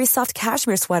have buttery soft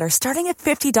cashmere sweaters starting at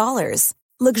 $50,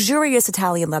 luxurious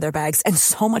Italian leather bags, and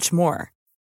so much more.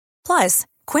 Plus,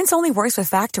 Quince only works with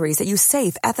factories that use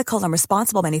safe, ethical, and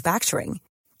responsible manufacturing.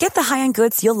 Get the high-end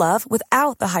goods you'll love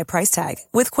without the high price tag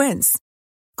with Quince.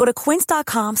 Go to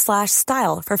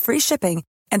quince.com/style for free shipping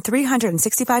and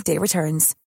 365-day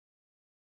returns.